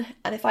on.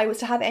 And if I was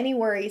to have any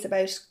worries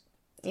about,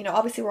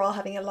 obviously we're all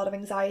having a lot of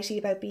anxiety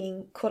about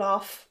being cut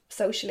off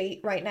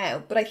socially right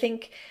now, but I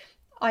think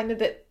I'm a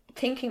bit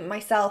thinking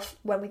myself,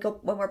 when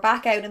we're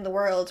back out in the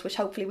world, which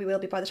hopefully we will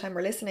be by the time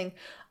we're listening,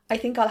 I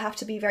think I'll have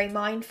to be very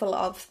mindful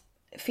of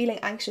feeling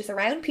anxious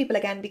around people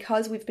again,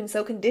 because we've been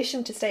so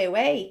conditioned to stay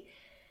away,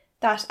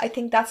 that I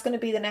think that's going to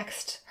be the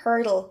next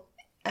hurdle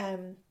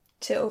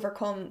to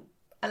overcome.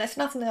 And it's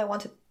not something I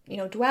want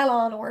to dwell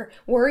on or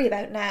worry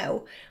about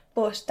now,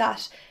 but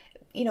that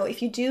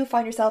if you do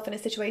find yourself in a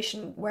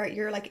situation where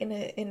you're like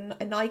in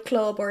a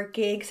nightclub or a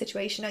gig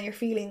situation and you're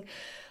feeling,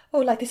 oh,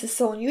 like this is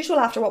so unusual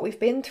after what we've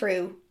been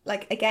through,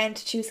 like, again,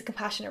 to choose the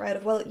compassionate route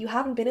of, well, you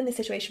haven't been in this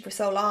situation for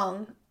so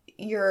long,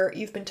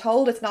 you've been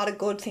told it's not a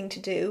good thing to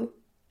do,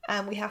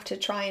 and we have to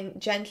try and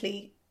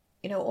gently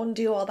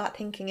undo all that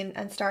thinking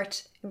and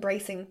start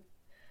embracing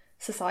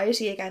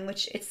society again,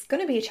 which it's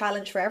going to be a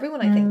challenge for everyone,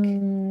 I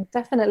think.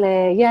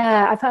 Definitely,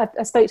 yeah.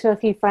 I spoke to a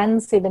few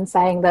friends who've been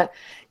saying that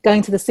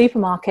going to the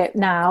supermarket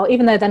now,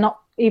 even though they're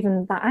not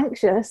even that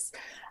anxious,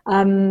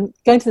 going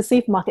to the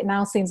supermarket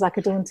now seems like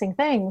a daunting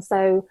thing.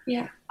 So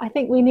yeah, I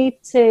think we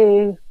need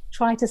to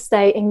try to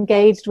stay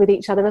engaged with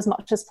each other as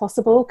much as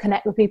possible,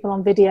 connect with people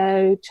on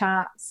video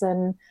chats,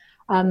 and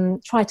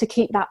try to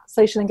keep that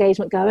social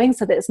engagement going,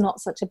 so that it's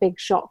not such a big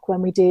shock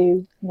when we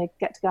do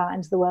get to go out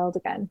into the world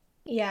again.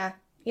 Yeah,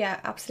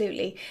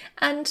 absolutely.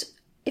 And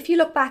if you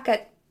look back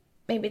at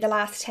maybe the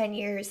last 10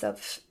 years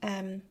of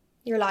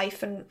your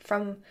life, and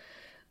from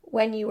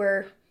when you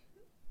were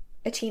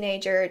a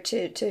teenager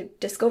to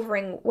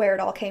discovering where it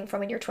all came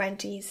from in your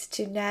 20s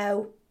to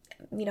now,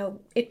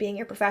 it being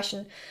your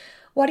profession,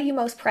 what are you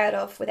most proud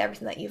of with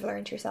everything that you've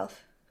learned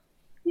yourself?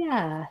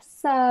 Yeah,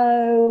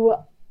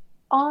 so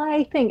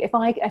I think if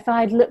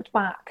I'd looked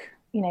back,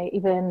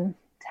 even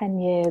 10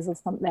 years or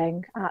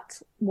something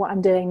at what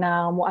I'm doing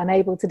now and what I'm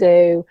able to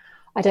do,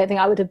 I don't think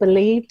I would have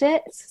believed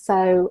it.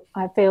 So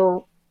I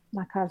feel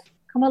like I've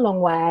come a long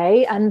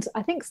way. And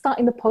I think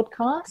starting the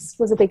podcast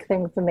was a big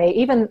thing for me.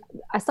 Even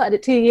I started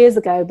it 2 years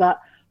ago,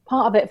 but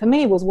part of it for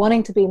me was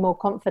wanting to be more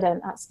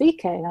confident at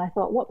speaking. And I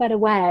thought, what better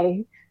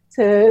way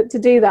to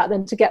do that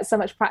than to get so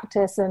much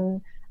practice and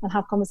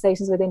have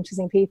conversations with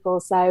interesting people.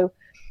 So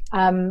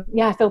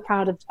I feel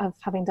proud of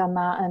having done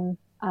that, and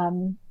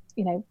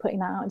putting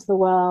that out into the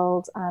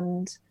world.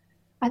 And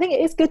I think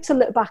it is good to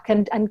look back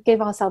and give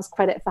ourselves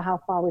credit for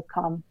how far we've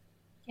come.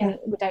 Yeah.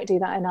 We don't do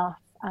that enough.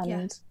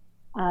 And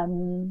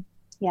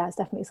it's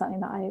definitely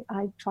something that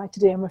I try to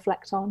do and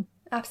reflect on.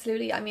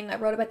 Absolutely. I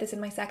wrote about this in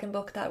my second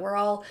book, that we're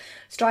all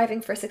striving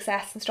for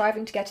success and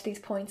striving to get to these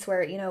points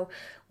where,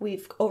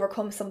 we've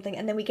overcome something,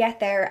 and then we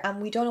get there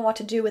and we don't know what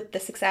to do with the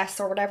success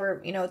or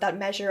whatever, that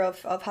measure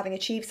of having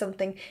achieved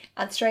something,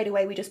 and straight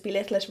away we just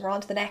belittle it and we're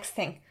on to the next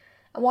thing.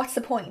 And what's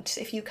the point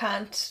if you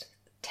can't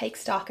take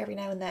stock every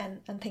now and then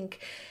and think,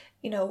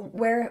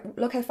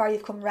 look how far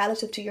you've come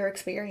relative to your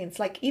experience.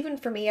 Like, even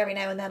for me, every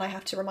now and then I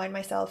have to remind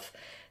myself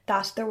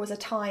that there was a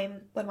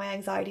time when my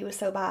anxiety was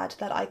so bad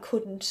that I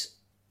couldn't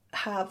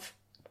have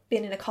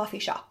been in a coffee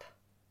shop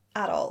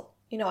at all.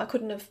 I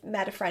couldn't have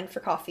met a friend for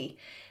coffee.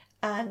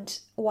 And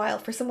while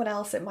for someone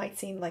else it might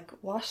seem like,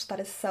 what, that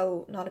is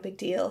so not a big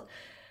deal,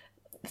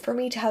 for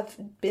me to have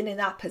been in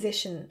that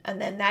position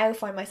and then now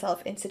find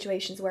myself in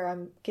situations where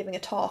I'm giving a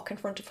talk in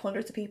front of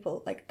hundreds of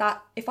people like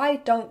that, if I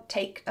don't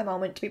take a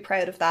moment to be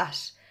proud of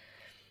that,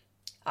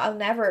 I'll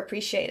never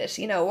appreciate it.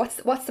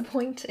 What's the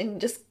point in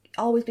just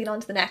always being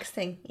on to the next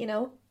thing,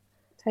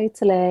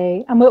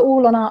 Totally. And we're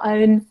all on our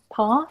own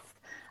path,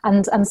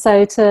 and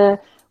so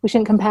we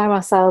shouldn't compare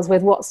ourselves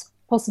with what's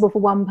possible for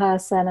one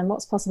person and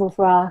what's possible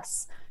for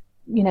us.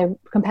 You know,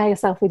 compare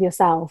yourself with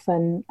yourself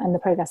and the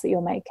progress that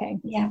you're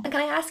making. Yeah. And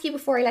can I ask you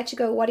before I let you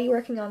go, what are you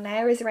working on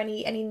now? Is there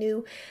any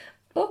new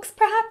books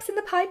perhaps in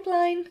the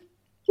pipeline?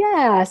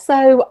 Yeah,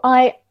 so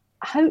I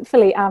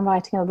hopefully am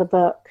writing another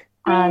book,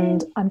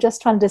 and I'm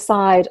just trying to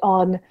decide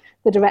on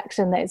the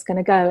direction that it's going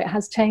to go. It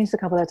has changed a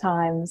couple of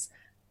times,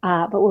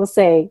 but we'll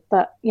see.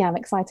 But yeah, I'm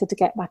excited to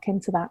get back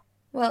into that.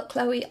 Well,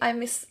 Chloe,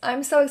 I'm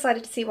so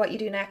excited to see what you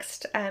do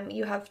next.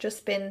 You have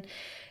just been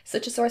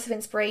such a source of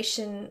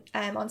inspiration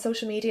on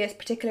social media,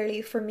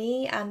 particularly for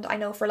me, and I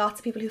know for lots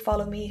of people who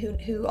follow me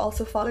who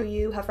also follow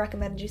you, have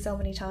recommended you so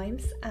many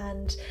times.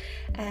 And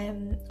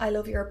I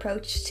love your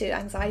approach to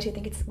anxiety. I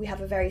think we have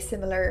a very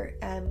similar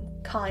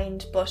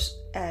kind but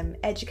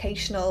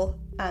educational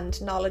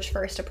and knowledge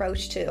first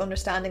approach to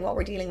understanding what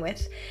we're dealing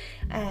with.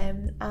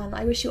 And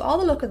I wish you all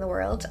the luck in the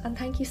world, and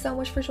thank you so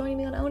much for joining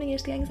me on Owning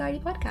It, the Anxiety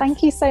Podcast.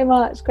 Thank you so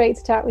much. Great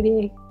to chat with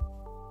you.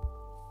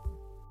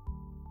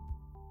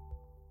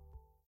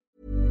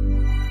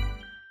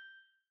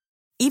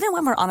 Even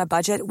when we're on a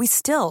budget, we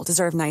still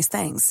deserve nice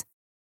things.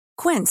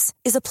 Quince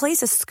is a place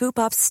to scoop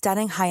up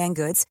stunning high-end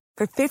goods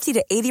for 50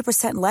 to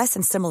 80% less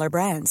than similar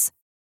brands.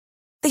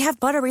 They have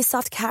buttery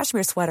soft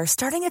cashmere sweaters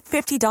starting at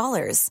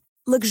 $50,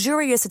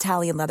 luxurious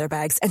Italian leather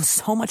bags, and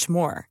so much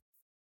more.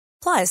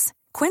 Plus,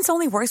 Quince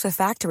only works with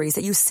factories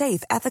that use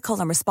safe, ethical,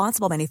 and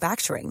responsible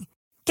manufacturing.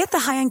 Get the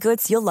high-end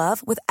goods you'll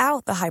love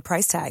without the high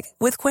price tag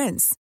with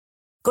Quince.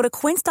 Go to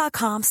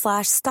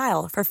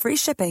quince.com/style for free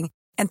shipping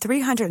and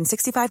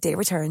 365-day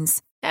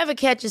returns. Ever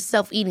catch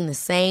yourself eating the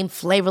same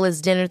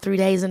flavorless dinner 3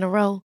 days in a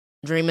row?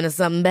 Dreaming of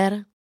something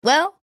better?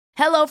 Well,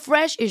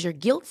 HelloFresh is your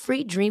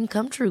guilt-free dream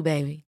come true,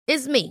 baby.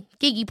 It's me,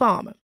 Keke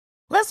Palmer.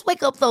 Let's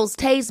wake up those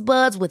taste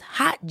buds with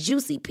hot,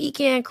 juicy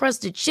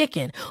pecan-crusted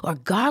chicken or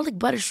garlic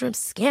butter shrimp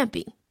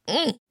scampi.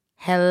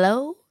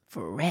 Hello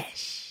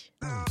Fresh.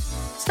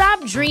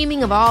 Stop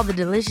dreaming of all the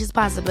delicious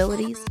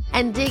possibilities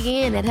and dig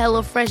in at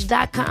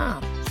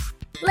HelloFresh.com.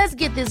 Let's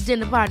get this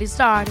dinner party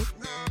started.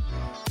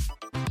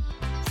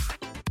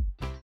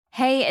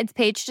 Hey, it's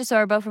Paige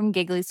DeSorbo from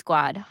Giggly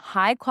Squad.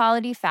 High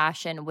quality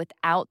fashion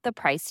without the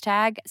price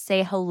tag.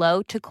 Say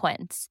hello to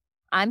Quince.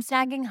 I'm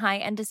snagging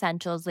high-end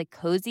essentials like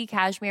cozy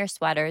cashmere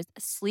sweaters,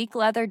 sleek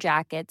leather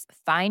jackets,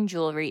 fine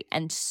jewelry,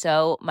 and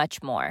so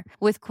much more.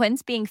 With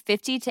Quince being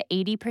 50 to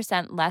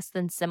 80% less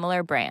than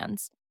similar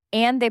brands.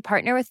 And they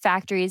partner with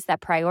factories that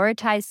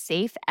prioritize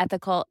safe,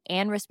 ethical,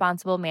 and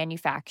responsible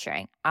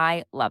manufacturing.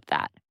 I love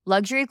that.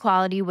 Luxury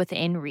quality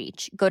within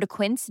reach. Go to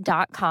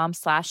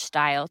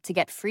quince.com/style to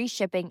get free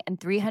shipping and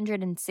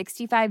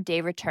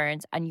 365-day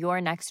returns on your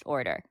next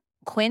order.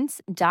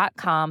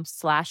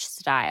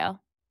 Quince.com/style.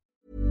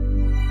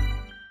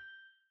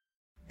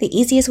 The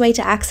easiest way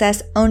to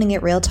access Owning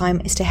It Real Time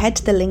is to head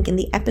to the link in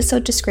the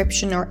episode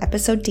description or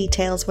episode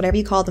details, whatever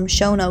you call them,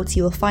 show notes.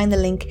 You will find the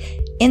link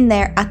in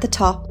there at the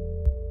top.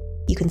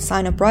 You can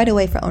sign up right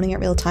away for Owning It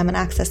Real Time and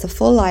access the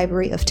full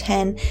library of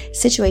 10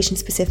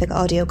 situation-specific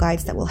audio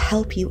guides that will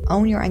help you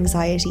own your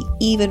anxiety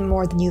even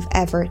more than you've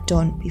ever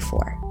done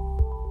before.